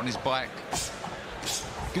 Would he get on his bike?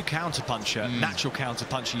 Good counter puncher, natural counter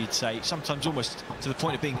puncher, you'd say. Sometimes almost to the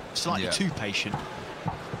point of being slightly too patient.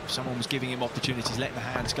 If someone was giving him opportunities, letting the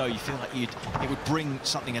hands go, you feel like it would bring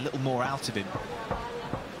something a little more out of him.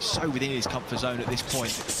 So within his comfort zone at this point.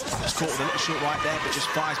 Just caught with a little short right there, but just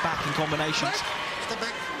fires back in combinations.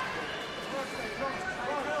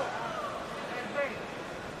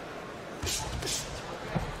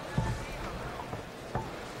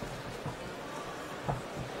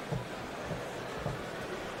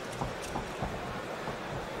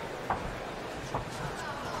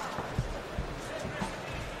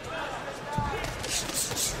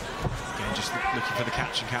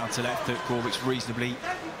 Counter left at Gorbics, reasonably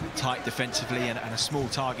tight defensively and a small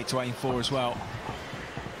target to aim for as well.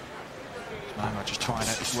 Nmomah just trying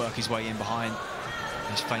to work his way in behind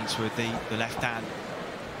his feints with the left hand.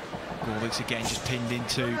 Gorbics again just pinned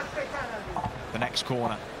into the next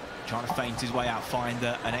corner, trying to feint his way out, find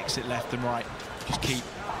an exit left and right, just keep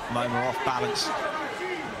Nmomah off balance.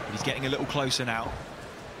 But he's getting a little closer now.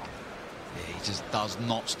 Yeah, he just does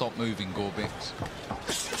not stop moving, Gorbics.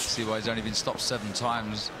 See why he's only been stopped 7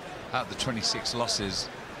 times out of the 26 losses.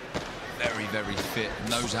 Very, very fit,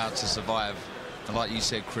 knows how to survive. And like you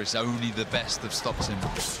said, Chris, only the best have stopped him.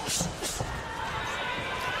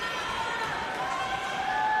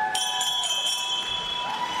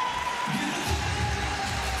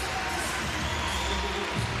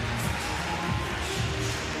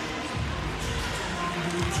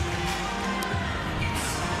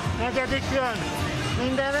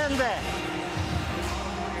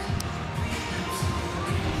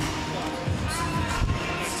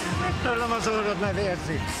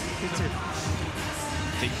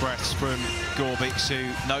 Deep breaths from Gorbics,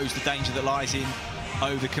 who knows the danger that lies in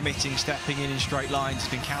over-committing, stepping in straight lines. Has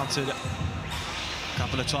been countered a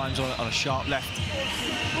couple of times on a sharp left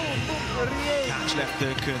catch, left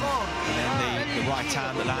hook, and then the right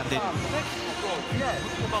hand that landed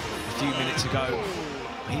a few minutes ago.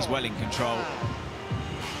 He's well in control.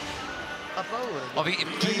 I think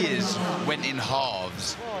if gears went in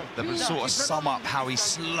halves, that would sort of sum up how he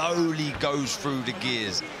slowly goes through the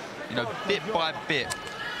gears, you know, bit by bit.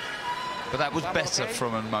 But that was better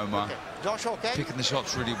from Nmomah. Picking the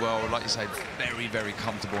shots really well, like you say, very, very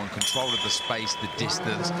comfortable in control of the space, the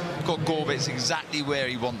distance. Got Gorbics exactly where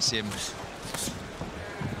he wants him.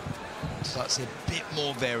 So that's a bit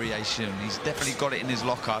more variation. He's definitely got it in his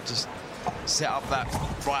locker. Just set up that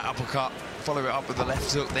right uppercut, follow it up with the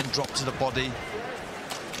left hook, then drop to the body.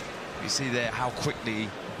 You see there how quickly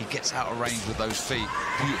he gets out of range with those feet.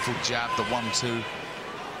 Beautiful jab, the 1-2.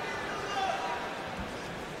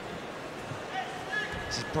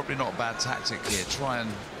 This is probably not a bad tactic here. Try and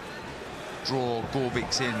draw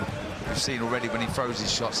Gorbics in. We've seen already when he throws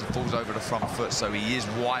his shots, he falls over the front foot, so he is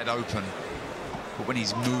wide open. But when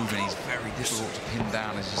he's moving, he's very difficult to pin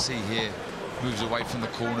down. As you see here, moves away from the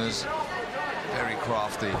corners. Very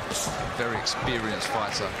crafty, very experienced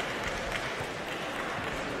fighter.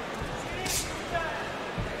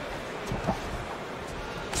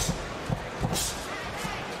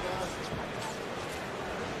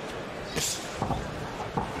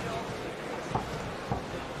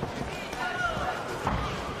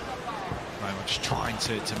 Just trying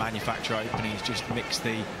to manufacture openings, just mix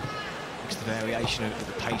the variation of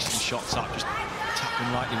the pace and shots up, just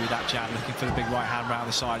tapping lightly with that jab, looking for the big right hand round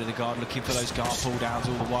the side of the guard, looking for those guard pull downs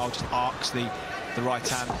all the while, just arcs the right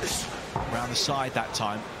hand around the side that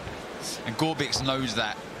time. And Gorbics knows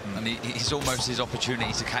that, and it's almost his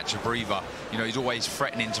opportunity to catch a breather. You know, he's always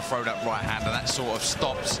threatening to throw that right hand, and that sort of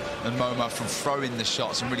stops Nmomah from throwing the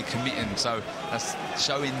shots and really committing. So that's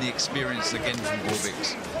showing the experience again from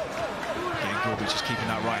Gorbics. Again, Gorbics just keeping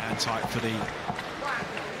that right hand tight for the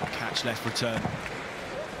catch left return.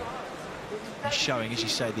 He's showing, as you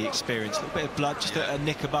say, the experience. A little bit of blood, just a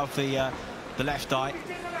nick above the left eye.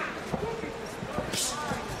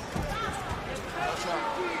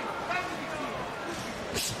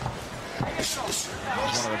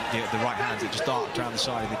 One of the right hands that just darted around the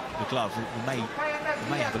side of the glove. We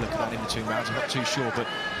may have a look at that in between rounds. I'm not too sure, but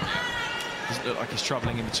doesn't look like he's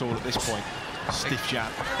troubling him at all at this point. Stiff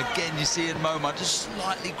jab. Again, you see Nmomah just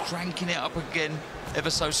slightly cranking it up again,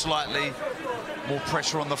 ever so slightly. More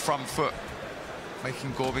pressure on the front foot,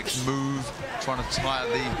 making Gorbics move, trying to tire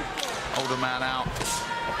the older man out.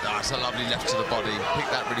 That's a lovely left to the body.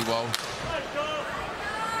 Picked that really well.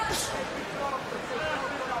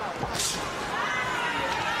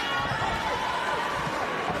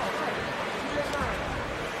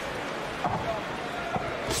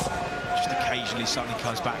 Occasionally something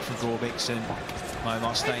comes back from Gorbics, and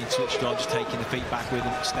Nmomah staying switched on, just taking the feet back with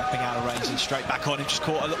him, stepping out of range and straight back on him. Just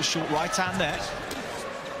caught a little short right hand there.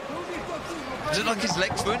 Does it like his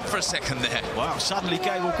legs went for a second there? Wow, suddenly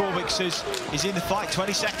Gabor Gorbics is in the fight.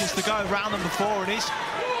 20 seconds to go, round number 4, and is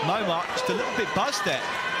Nmomah just a little bit buzzed there.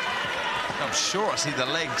 I'm sure I see the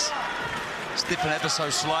legs stiffen ever so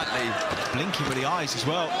slightly. Blinking with the eyes as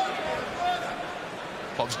well.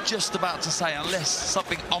 I was just about to say, unless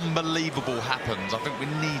something unbelievable happens, I think we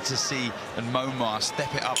need to see Nmomah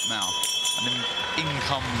step it up now. And then in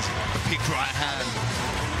comes the big right hand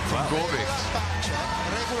from Gorbics.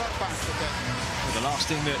 The last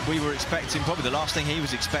thing that we were expecting, probably the last thing he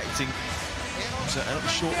was expecting, was a little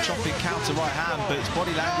short chopping counter right hand, but his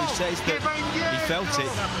body language says that he felt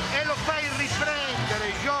it.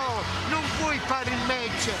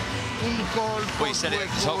 Well, you said it at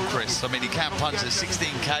the top, Chris. I mean, he can punch at 16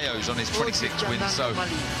 KOs on his 26 wins, so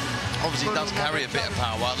obviously he does carry a bit of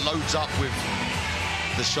power. Loads up with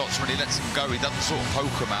the shots when he lets them go. He doesn't sort of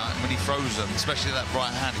poke them out, and when he throws them, especially that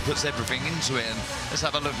right hand, he puts everything into it. And let's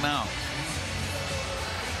have a look now.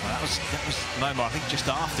 Well, that was Nmomah, I think, just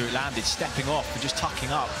after it landed, stepping off and just tucking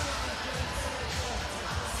up.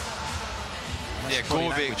 Yeah,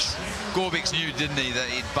 Gorbics knew, didn't he, that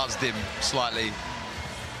he'd buzzed him slightly.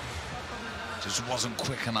 Just wasn't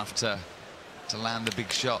quick enough to land the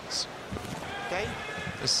big shots. Okay.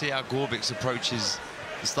 Let's see how Gorbics approaches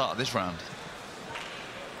the start of this round.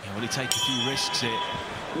 Yeah, will he take a few risks here?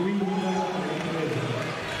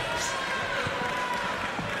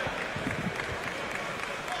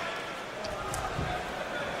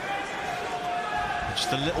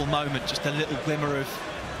 Just a little moment, just a little glimmer of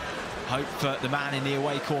hope for the man in the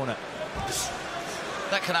away corner.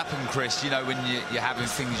 That can happen, Chris, you know, when you're having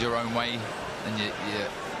things your own way and you're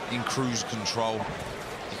in cruise control.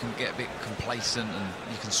 You can get a bit complacent and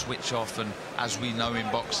you can switch off, and as we know in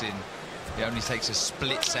boxing, it only takes a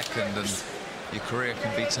split second and your career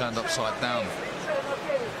can be turned upside down.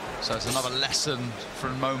 So it's another lesson for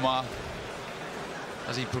Nmomah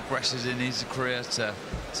as he progresses in his career to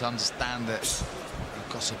understand that you've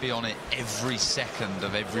got to be on it every second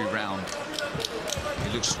of every round. He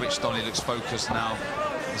looks switched on, he looks focused now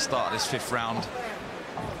at the start of this 5th round.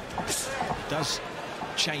 It does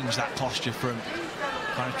change that posture from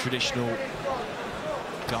kind of traditional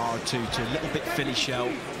guard to a little bit Philly shell.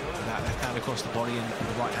 That left hand across the body and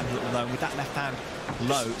the right hand a little low. With that left hand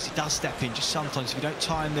low, as he does step in, just sometimes if you don't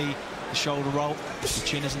time the shoulder roll, the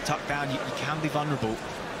chin isn't tucked down, you can be vulnerable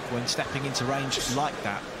when stepping into range like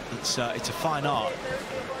that. it's a fine art.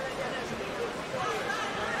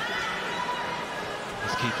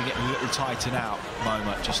 He's keeping it a little tighter now.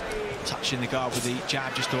 Nmomah just touching the guard with the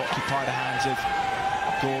jab just to occupy the hands of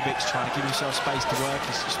Gorbics, trying to give himself space to work.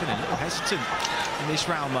 He's just been a little hesitant in this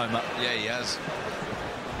round, Nmomah. Yeah, he has.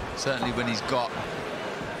 Certainly when he's got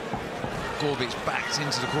Gorbics backed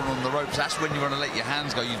into the corner on the ropes, that's when you want to let your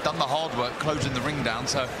hands go. You've done the hard work, closing the ring down,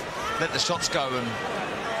 so let the shots go, and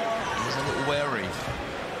he's a little wary.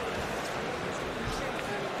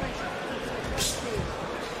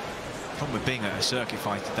 Problem with being a circuit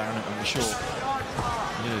fighter, Darren, I'm sure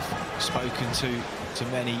you've spoken to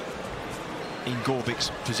many in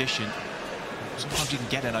Gorbics' position. Sometimes you can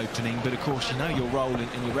get an opening, but of course you know your role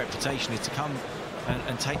and your reputation is to come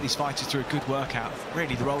and take these fighters through a good workout.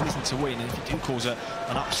 Really, the role isn't to win, and if you do cause an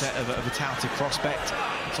upset of a touted prospect,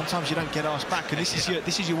 sometimes you don't get asked back. And this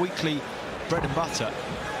is your weekly bread and butter.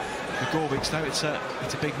 For Gorbics, though, it's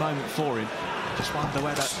a big moment for him. Just wonder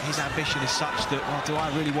whether his ambition is such that, well, do I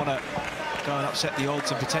really want to go and upset the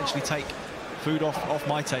odds and potentially take food off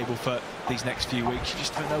my table for these next few weeks? You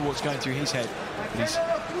just don't know what's going through his head. He's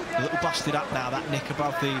a little busted up now. That nick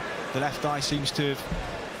above the left eye seems to have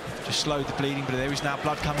just slowed the bleeding, but there is now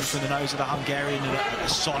blood coming from the nose of the Hungarian, and a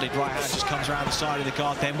solid right hand just comes around the side of the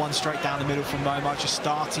guard, then one straight down the middle from Nmomah, just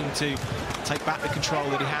starting to take back the control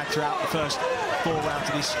that he had throughout the first 4 rounds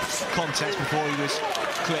of this contest before he was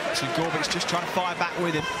clipped. And Gorbics just trying to fire back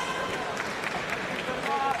with him.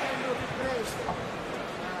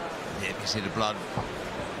 Yeah, you can see the blood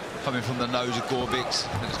coming from the nose of Gorbics,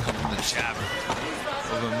 and it's come from the jab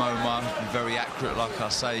of Nmomah. Very accurate, like I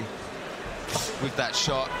say, with that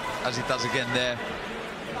shot, as he does again there.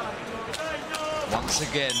 Once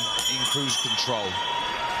again in cruise control.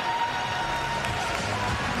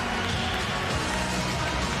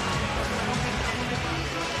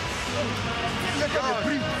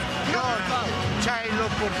 C'hai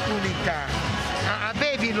l'opportunità,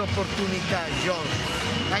 avevi l'opportunità,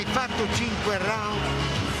 Josh. Hai fatto 5 round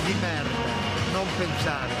di merda, non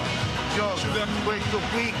pensare. Josh, questo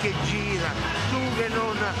qui che gira, tu che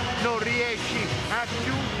non riesci a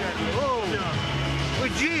chiuderlo. Oh,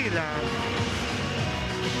 gira.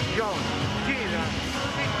 Josh, gira.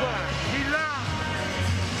 Di qua, di là.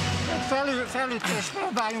 Felüttes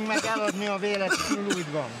próbáljunk meg eladni a véletlenül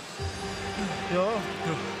úgy van. Jó?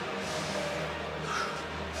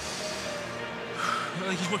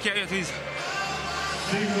 Kis motyáját víz.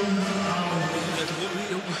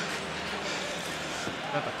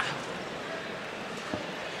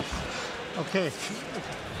 Okay.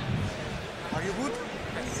 Are you good?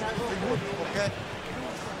 Good, okay.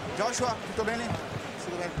 Joshua, tutto bene?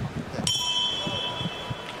 Tutto bene?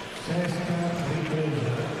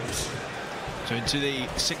 So into the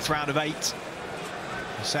 6th round of 8.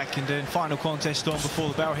 The second and final contest on before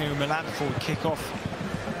the bell here in Milan, before we kick off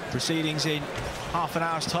proceedings in half an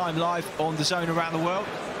hour's time live on the zone around the world.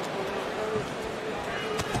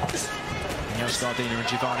 Scardina and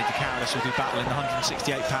Carolis will be battling the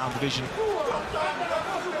 168-pound division.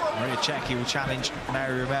 Maria Cecchi will challenge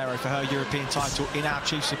Mary Romero for her European title in our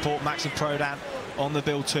chief support. Maxim Prodan on the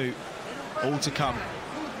bill too. All to come.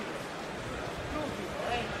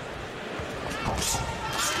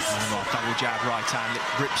 Double jab right hand, it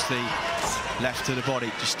rips the left to the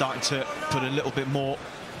body. Just starting to put a little bit more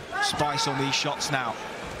spice on these shots now.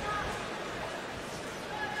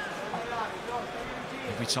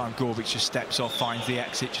 Every time Gorbics just steps off, finds the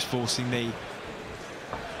exit, just forcing the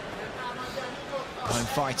home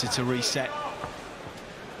fighter to reset.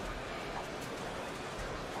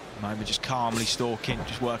 Nmomah just calmly stalking,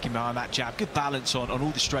 just working behind that jab. Good balance on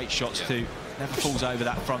all the straight shots too. Never falls over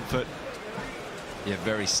that front foot. Yeah,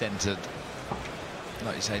 very centred.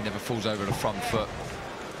 Like you say, never falls over the front foot.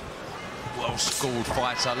 Well-schooled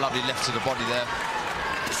fighter. Lovely left to the body there.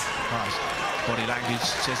 Nice. Body language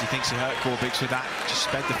says he thinks he hurt Gorbics with that. Just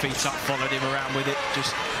sped the feet up, followed him around with it.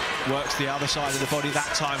 Just works the other side of the body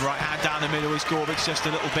that time. Right hand down the middle is Gorbics, just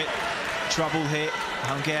a little bit trouble here.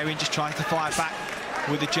 Hungarian just trying to fire back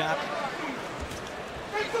with the jab.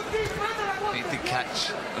 He did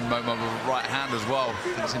catch Nmomah with a right hand as well.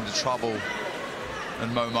 Gets into trouble.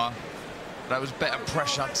 Nmomah. That was better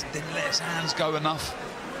pressure. Didn't let his hands go enough.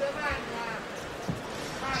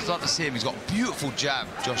 Start to see him. He's got a beautiful jab,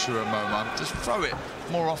 Joshua Nmomah. Just throw it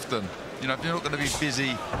more often. You know, if you're not going to be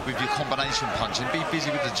busy with your combination punching, be busy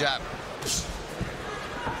with the jab.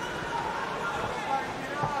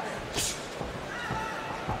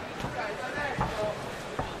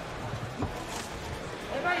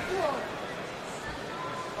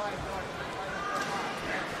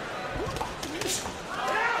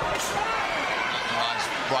 Nice,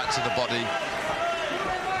 right to the body.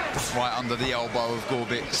 Right under the elbow of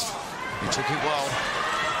Gorbics. He took it well.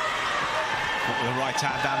 With the right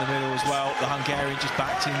hand down the middle as well. The Hungarian just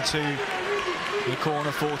backed into the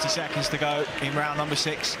corner, 40 seconds to go in round number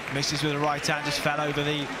 6. Misses with the right hand, just fell over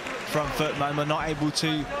the front foot. Nmomah not able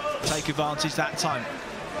to take advantage that time.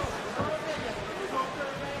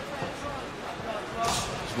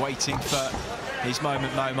 Just waiting for his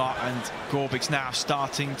moment, Nmomah, and Gorbics now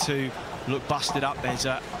starting to look busted up. There's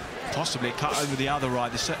possibly a cut over the other eye.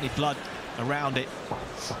 There's certainly blood around it.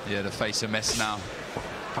 Yeah, the face a mess now.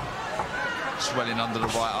 Swelling under the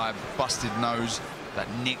right eye, busted nose, that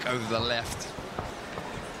nick over the left.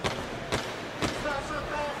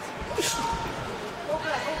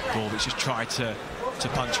 Gorbics just tried to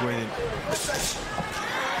punch with him.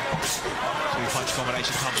 Two-punch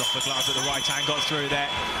combination comes off the glove, but the right hand got through there.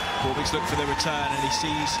 Gorbics looked for the return, and he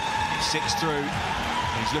sees 6 through.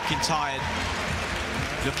 He's looking tired,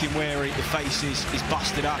 looking weary. The face is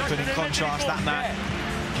busted up, and in contrast, that man,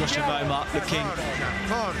 Nmomah, looking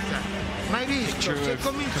picture of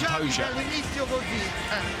composure.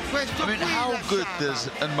 I mean, how good does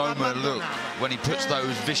Nmomah look when he puts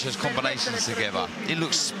those vicious combinations together? He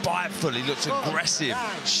looks spiteful, he looks aggressive,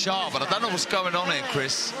 sharp, but I don't know what's going on here,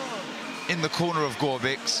 Chris, in the corner of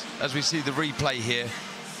Gorbics, as we see the replay here.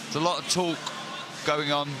 There's a lot of talk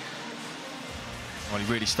going on. Well, he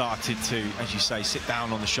really started to, as you say, sit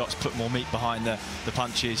down on the shots, put more meat behind the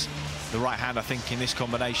punches. The right hand, I think, in this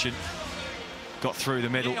combination got through the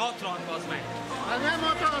middle.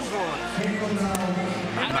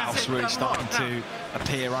 Mouth's really starting to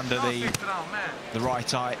appear under the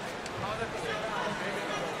right eye.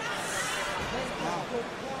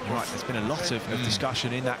 You're right, there's been a lot of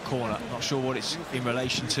discussion in that corner. Not sure what it's in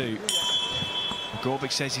relation to.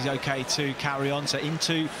 Gorbics says he's okay to carry on, so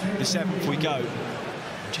into the 7th we go.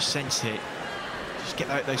 Just sense it. Just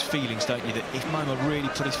get those feelings, don't you, that if Nmomah really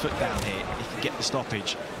put his foot down here, he could get the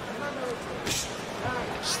stoppage.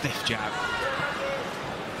 Stiff jab.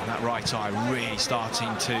 And that right eye really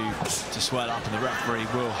starting to swell up, and the referee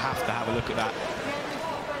will have to have a look at that.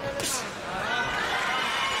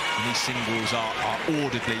 And these singles are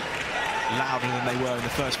audibly louder than they were in the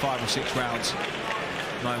first 5 or 6 rounds.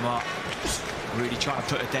 Nmomah really trying to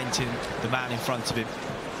put a dent in the man in front of him.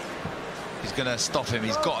 He's going to stop him.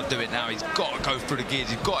 He's got to do it now. He's got to go through the gears.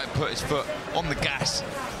 He's got to put his foot on the gas.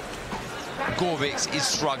 Gorbics is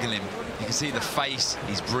struggling. You can see the face.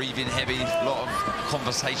 He's breathing heavy. A lot of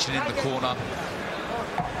conversation in the corner.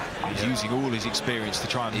 He's using all his experience to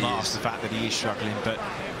try and mask the fact that he is struggling, but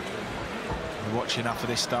you watch enough of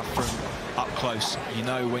this stuff from up close, you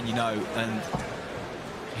know when you know, and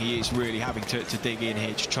he is really having to dig in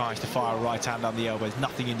here. Just tries to fire a right hand on the elbow. There's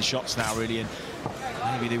nothing in the shots now, really, and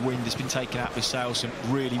maybe the wind has been taken out of his sails. Some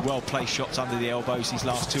really well-placed shots under the elbows these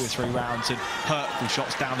last 2 or 3 rounds, and hurtful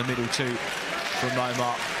shots down the middle too from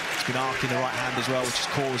Nmomah. It's been arcing the right hand as well, which has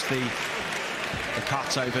caused the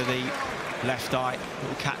cut over the left eye.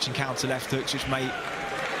 Little catch and counter left hooks, which may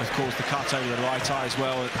have caused the cut over the right eye as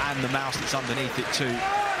well, and the mouse that's underneath it too.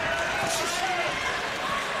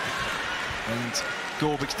 And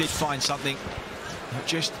Gorbics did find something that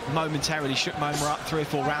just momentarily shook Nmomah up 3 or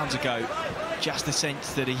 4 rounds ago. Just the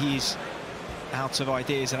sense that he is out of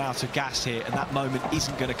ideas and out of gas here, and that moment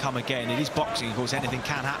isn't going to come again. It is boxing, of course, anything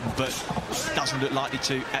can happen, but it doesn't look likely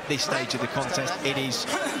to at this stage of the contest. It is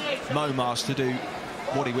Nmomah's to do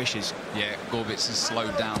what he wishes. Yeah, Gorbics has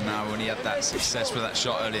slowed down now when he had that success with that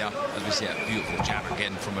shot earlier. As we see a beautiful jab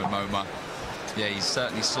again from Nmomah. Yeah, he's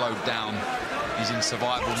certainly slowed down. He's in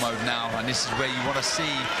survival mode now, and this is where you want to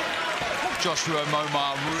see Joshua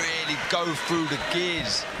Nmomah really go through the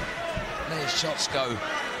gears. Let his shots go.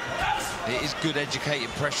 It is good educated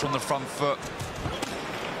pressure on the front foot.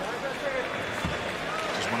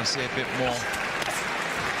 Just want to see a bit more.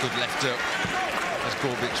 Good left hook as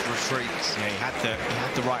Gorbics retreats. Yeah, he had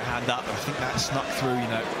the right hand up. I think that snuck through, you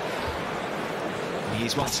know. He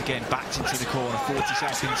is once again backed into the corner. 40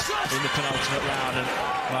 seconds in the penultimate round, and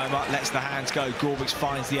Nmomah lets the hands go. Gorbics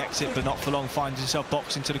finds the exit, but not for long. Finds himself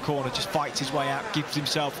boxed into the corner. Just fights his way out. Gives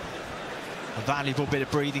himself a valuable bit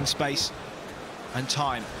of breathing space and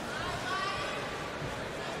time.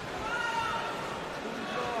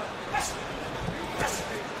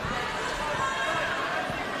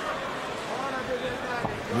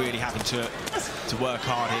 Really having to work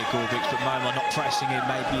hard here, Gorbics, but Nmomah not pressing him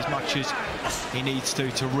maybe as much as he needs to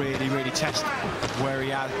really test where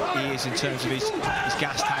he is in terms of his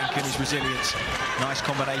gas tank and his resilience. Nice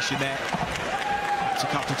combination there. It's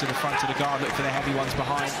a couple to the front of the guard, look for the heavy ones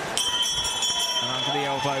behind. And under the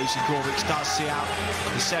elbows, and Gorbics does see out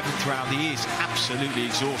the 7th round. He is absolutely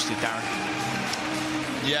exhausted, Darren.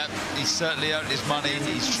 Yeah, he's certainly earned his money.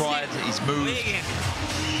 He's tried, he's moved,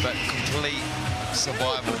 but complete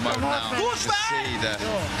survival mode now. You can see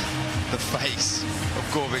the face of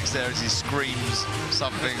Gorbics there as he screams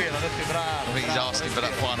something. I think he's asking for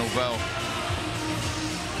that final bell.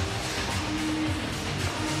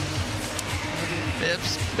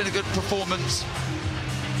 It's been a good performance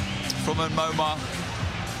from Nmomah.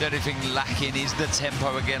 The only thing lacking is the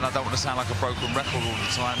tempo again. I don't want to sound like a broken record all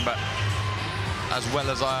the time, but as well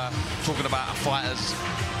as talking about a fighter's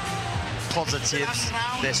positives,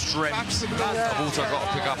 their strengths, I've also got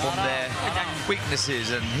to pick up on their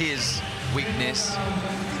weaknesses, and his weakness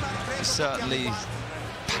is certainly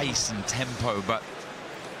pace and tempo, but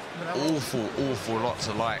awful lot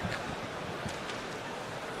to like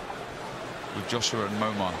with Joshua and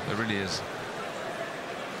Nmomah. There really is.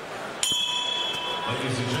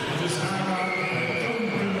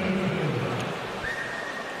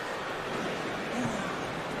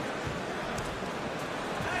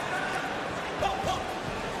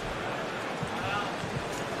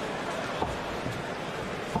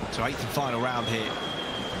 So 8th and final round here.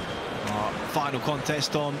 Our final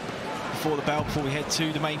contest on before the bell, before we head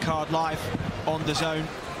to the main card live on the zone.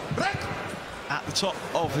 At the top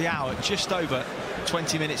of the hour, just over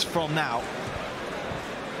 20 minutes from now.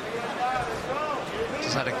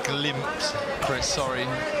 Just had a glimpse, Chris, sorry,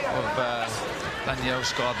 of Daniele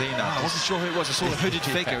Scardina. Oh, I wasn't sure who it was. I saw a hooded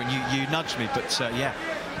figure and you nudged me, but yeah.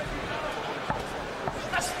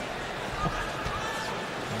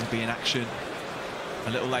 He'll be in action a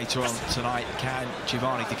little later on tonight. Can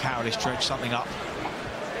Giovanni De Carolis dredge something up?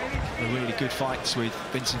 The really good fights with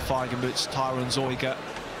Vincent Feigenbutz, Tyron Zoiger.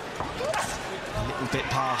 A little bit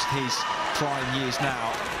past his prime years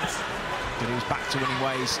now, but he was back to winning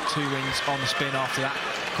ways. 2 wins on the spin after that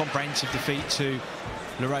comprehensive defeat to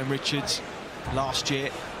Lerone Richards last year.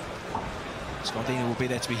 Scardina will be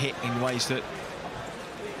there to be hit in ways that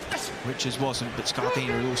Richards wasn't, but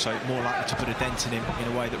Scardina is also more likely to put a dent in him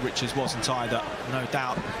in a way that Richards wasn't either. No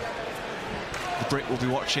doubt the Brit will be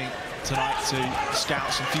watching tonight to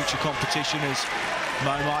scout some future competition, as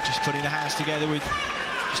Nmomah just putting the hands together with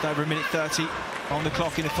just over 1:30 on the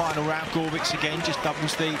clock in the final round. Gorbics again just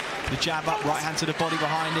doubles the jab up, right hand to the body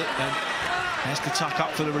behind it, and has to tuck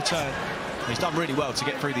up for the return. He's done really well to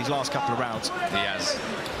get through these last couple of rounds. He has.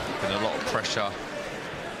 Been a lot of pressure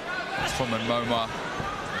from Nmomah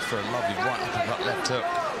for a lovely right uppercut, left hook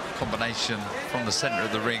combination from the centre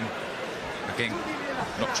of the ring. Again,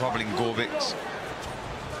 not troubling Gorbics.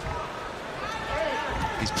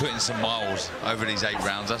 He's putting some miles over these 8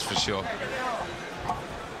 rounds, that's for sure.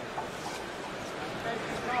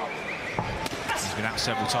 He's been out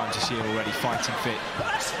several times this year already, fighting fit.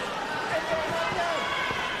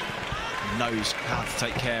 He knows how to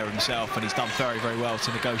take care of himself, and he's done very, very well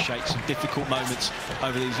to negotiate some difficult moments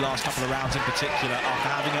over these last couple of rounds in particular, after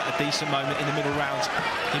having a decent moment in the middle round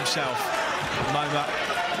himself. Nmomah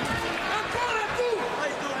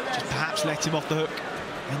just perhaps let him off the hook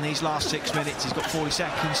in these last 6 minutes. He's got 40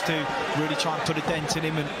 seconds to really try and put a dent in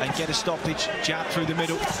him and get a stoppage. Jab through the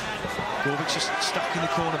middle. Gorbics just stuck in the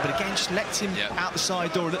corner, but again just lets him out the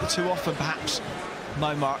side door a little too often, perhaps.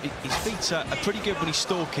 Nmomah, his feet are pretty good when he's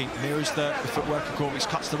stalking, mirrors the footwork of Gorbics,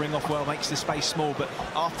 cuts the ring off well, makes the space small, but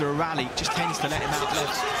after a rally just tends to let him out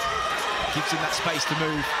left, gives him that space to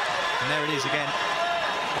move, and there it is again.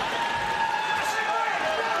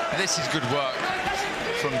 This is good work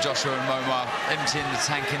from Joshua Nmomah, emptying the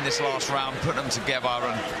tank in this last round, putting them together,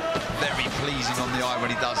 and very pleasing on the eye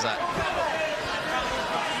when he does that.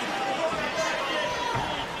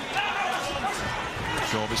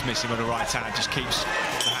 Gorbics missing on the right hand, just keeps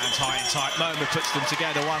the hands high and tight. Nmomah puts them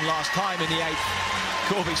together one last time in the 8th.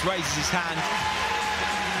 Gorbics raises his hand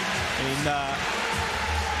in I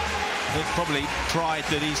think probably pride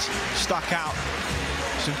that he's stuck out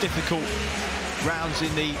some difficult rounds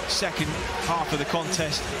in the second half of the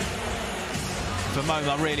contest. For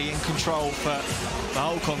Nmomah really in control for the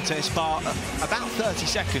whole contest, bar about 30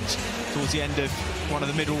 seconds towards the end of one of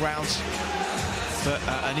the middle rounds. But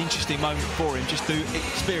an interesting moment for him just to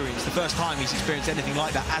experience the first time he's experienced anything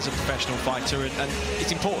like that as a professional fighter, and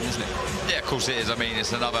it's important, isn't it? Yeah, of course it is. I mean,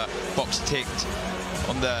 it's another box ticked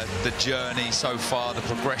on the journey so far, the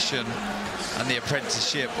progression and the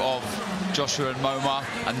apprenticeship of Joshua Nmomah.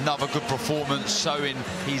 Another good performance, showing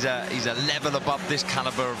he's a level above this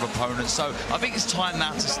caliber of opponent. So I think it's time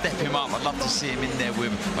now to step him up. I'd love to see him in there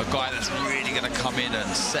with a guy that's really going to come in and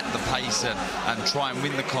set the pace and try and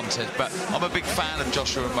win the contest. But I'm a big fan of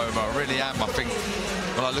Joshua Nmomah, I really am. I think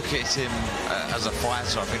when I look at him as a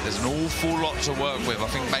fighter, I think there's an awful lot to work with. I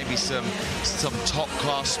think maybe some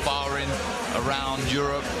top-class sparring around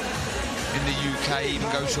Europe in the UK, even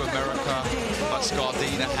go to America, like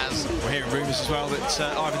Scardina has. We're hearing rumours as well that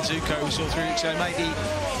Ivan Zuko, we saw 3 weeks ago, may be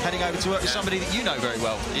heading over to work with somebody that you know very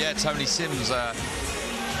well. Yeah, Tony Sims.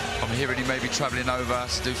 I'm hearing he may be travelling over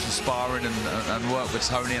to do some sparring and work with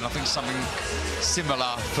Tony, and I think something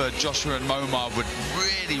similar for Joshua Nmomah would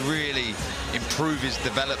really improve his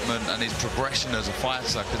development and his progression as a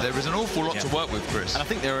fighter, because there is an awful lot to work with, Chris. And I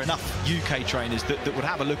think there are enough UK trainers that would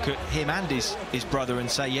have a look at him and his brother and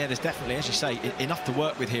say, yeah, there's definitely, as you say, enough to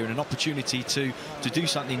work with here and an opportunity to do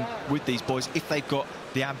something with these boys if they've got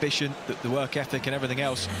the ambition, the work ethic and everything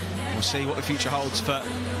else. We'll see what the future holds for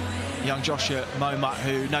young Joshua Nmomah,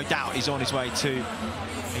 who no doubt is on his way to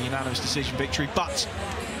a unanimous decision victory, but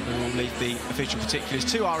we will leave the official particulars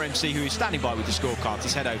to our MC, who is standing by with the scorecards.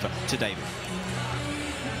 Let's head over to David.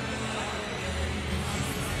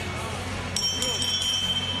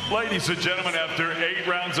 Ladies and gentlemen, after 8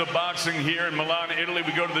 rounds of boxing here in Milan, Italy,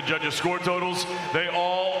 we go to the judges' score totals. They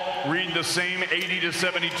all read the same,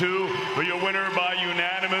 80-72. But your winner by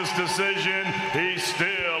unanimous decision, he's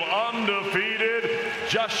still undefeated,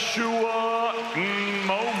 Joshua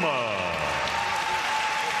Nmomah.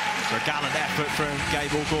 So a gallant effort from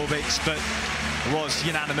Gabor Gorbics, but it was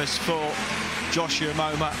unanimous for Joshua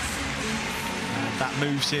Nmomah. And that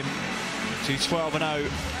moves him to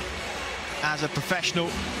 12-0 as a professional.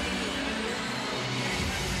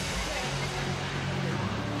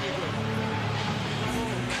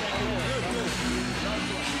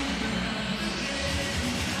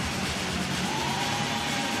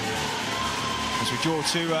 As we draw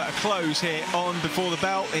to a close here on Before the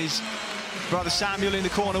Bell, his brother Samuel in the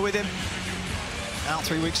corner with him. Out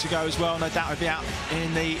 3 weeks ago as well, no doubt he'll be out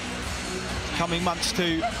in the coming months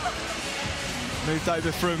too. Moved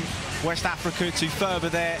over from West Africa to further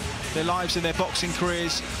their lives and their boxing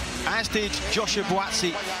careers, as did Joshua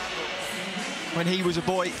Buatsi when he was a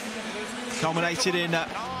boy. Culminated in a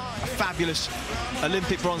fabulous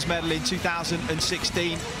Olympic bronze medal in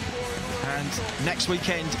 2016. And next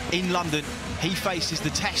weekend in London, he faces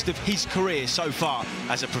the test of his career so far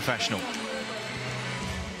as a professional.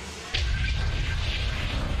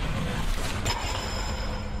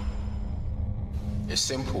 It's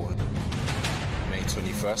simple. May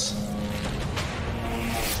 21st.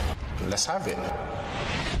 Let's have it.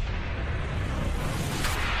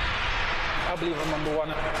 I believe I'm number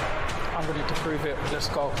one. I'm ready to prove it. Let's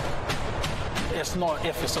go. It's not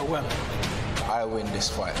if, it's a when. I win this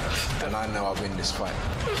fight, and I know I win this fight.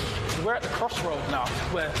 We're at the crossroads now,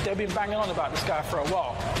 where they've been banging on about this guy for a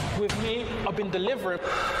while. With me, I've been delivering.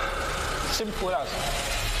 Simple as.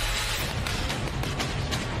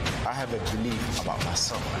 I have a belief about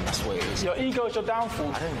myself, and that's what it is. Your ego is your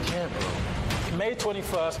downfall. I don't care, bro. May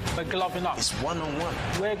 21st, we're gloving up. It's one-on-one.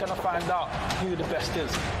 We're going to find out who the best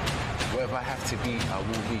is. Wherever I have to be, I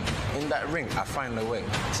will be. In that ring, I find a way.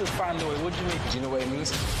 This is find a way. What do you mean? Do you know what it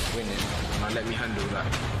means? Winning. Now let me handle that.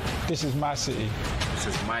 This is my city. This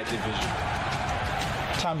is my division.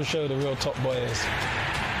 Time to show the real top boy is.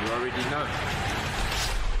 You already know.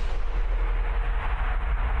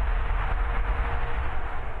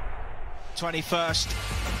 '21st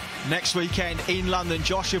next weekend in London.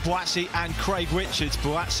 Joshua Buatsi and Craig Richards.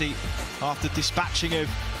 Buatsi, after dispatching of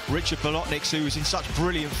Richard Bolotniks, who was in such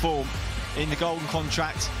brilliant form in the Golden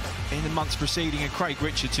Contract in the months preceding, and Craig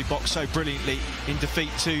Richards, who boxed so brilliantly in defeat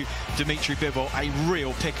to Dimitri Bivol. A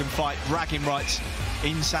real pick and fight, bragging rights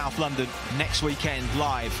in South London next weekend,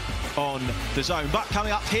 live on The Zone. But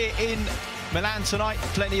coming up here in Milan tonight,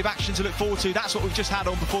 plenty of action to look forward to. That's what we've just had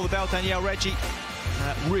on Before the Bell. Daniele Reggi,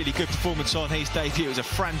 really good performance on his debut. It was a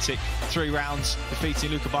frantic 3 rounds,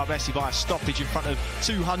 defeating Luca Barbessi by a stoppage in front of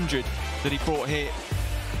 200 that he brought here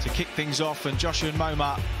to kick things off. And Joshua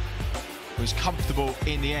Nmomah was comfortable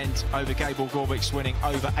in the end over Gabor Gorbics, winning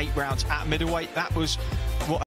over 8 rounds at middleweight. That was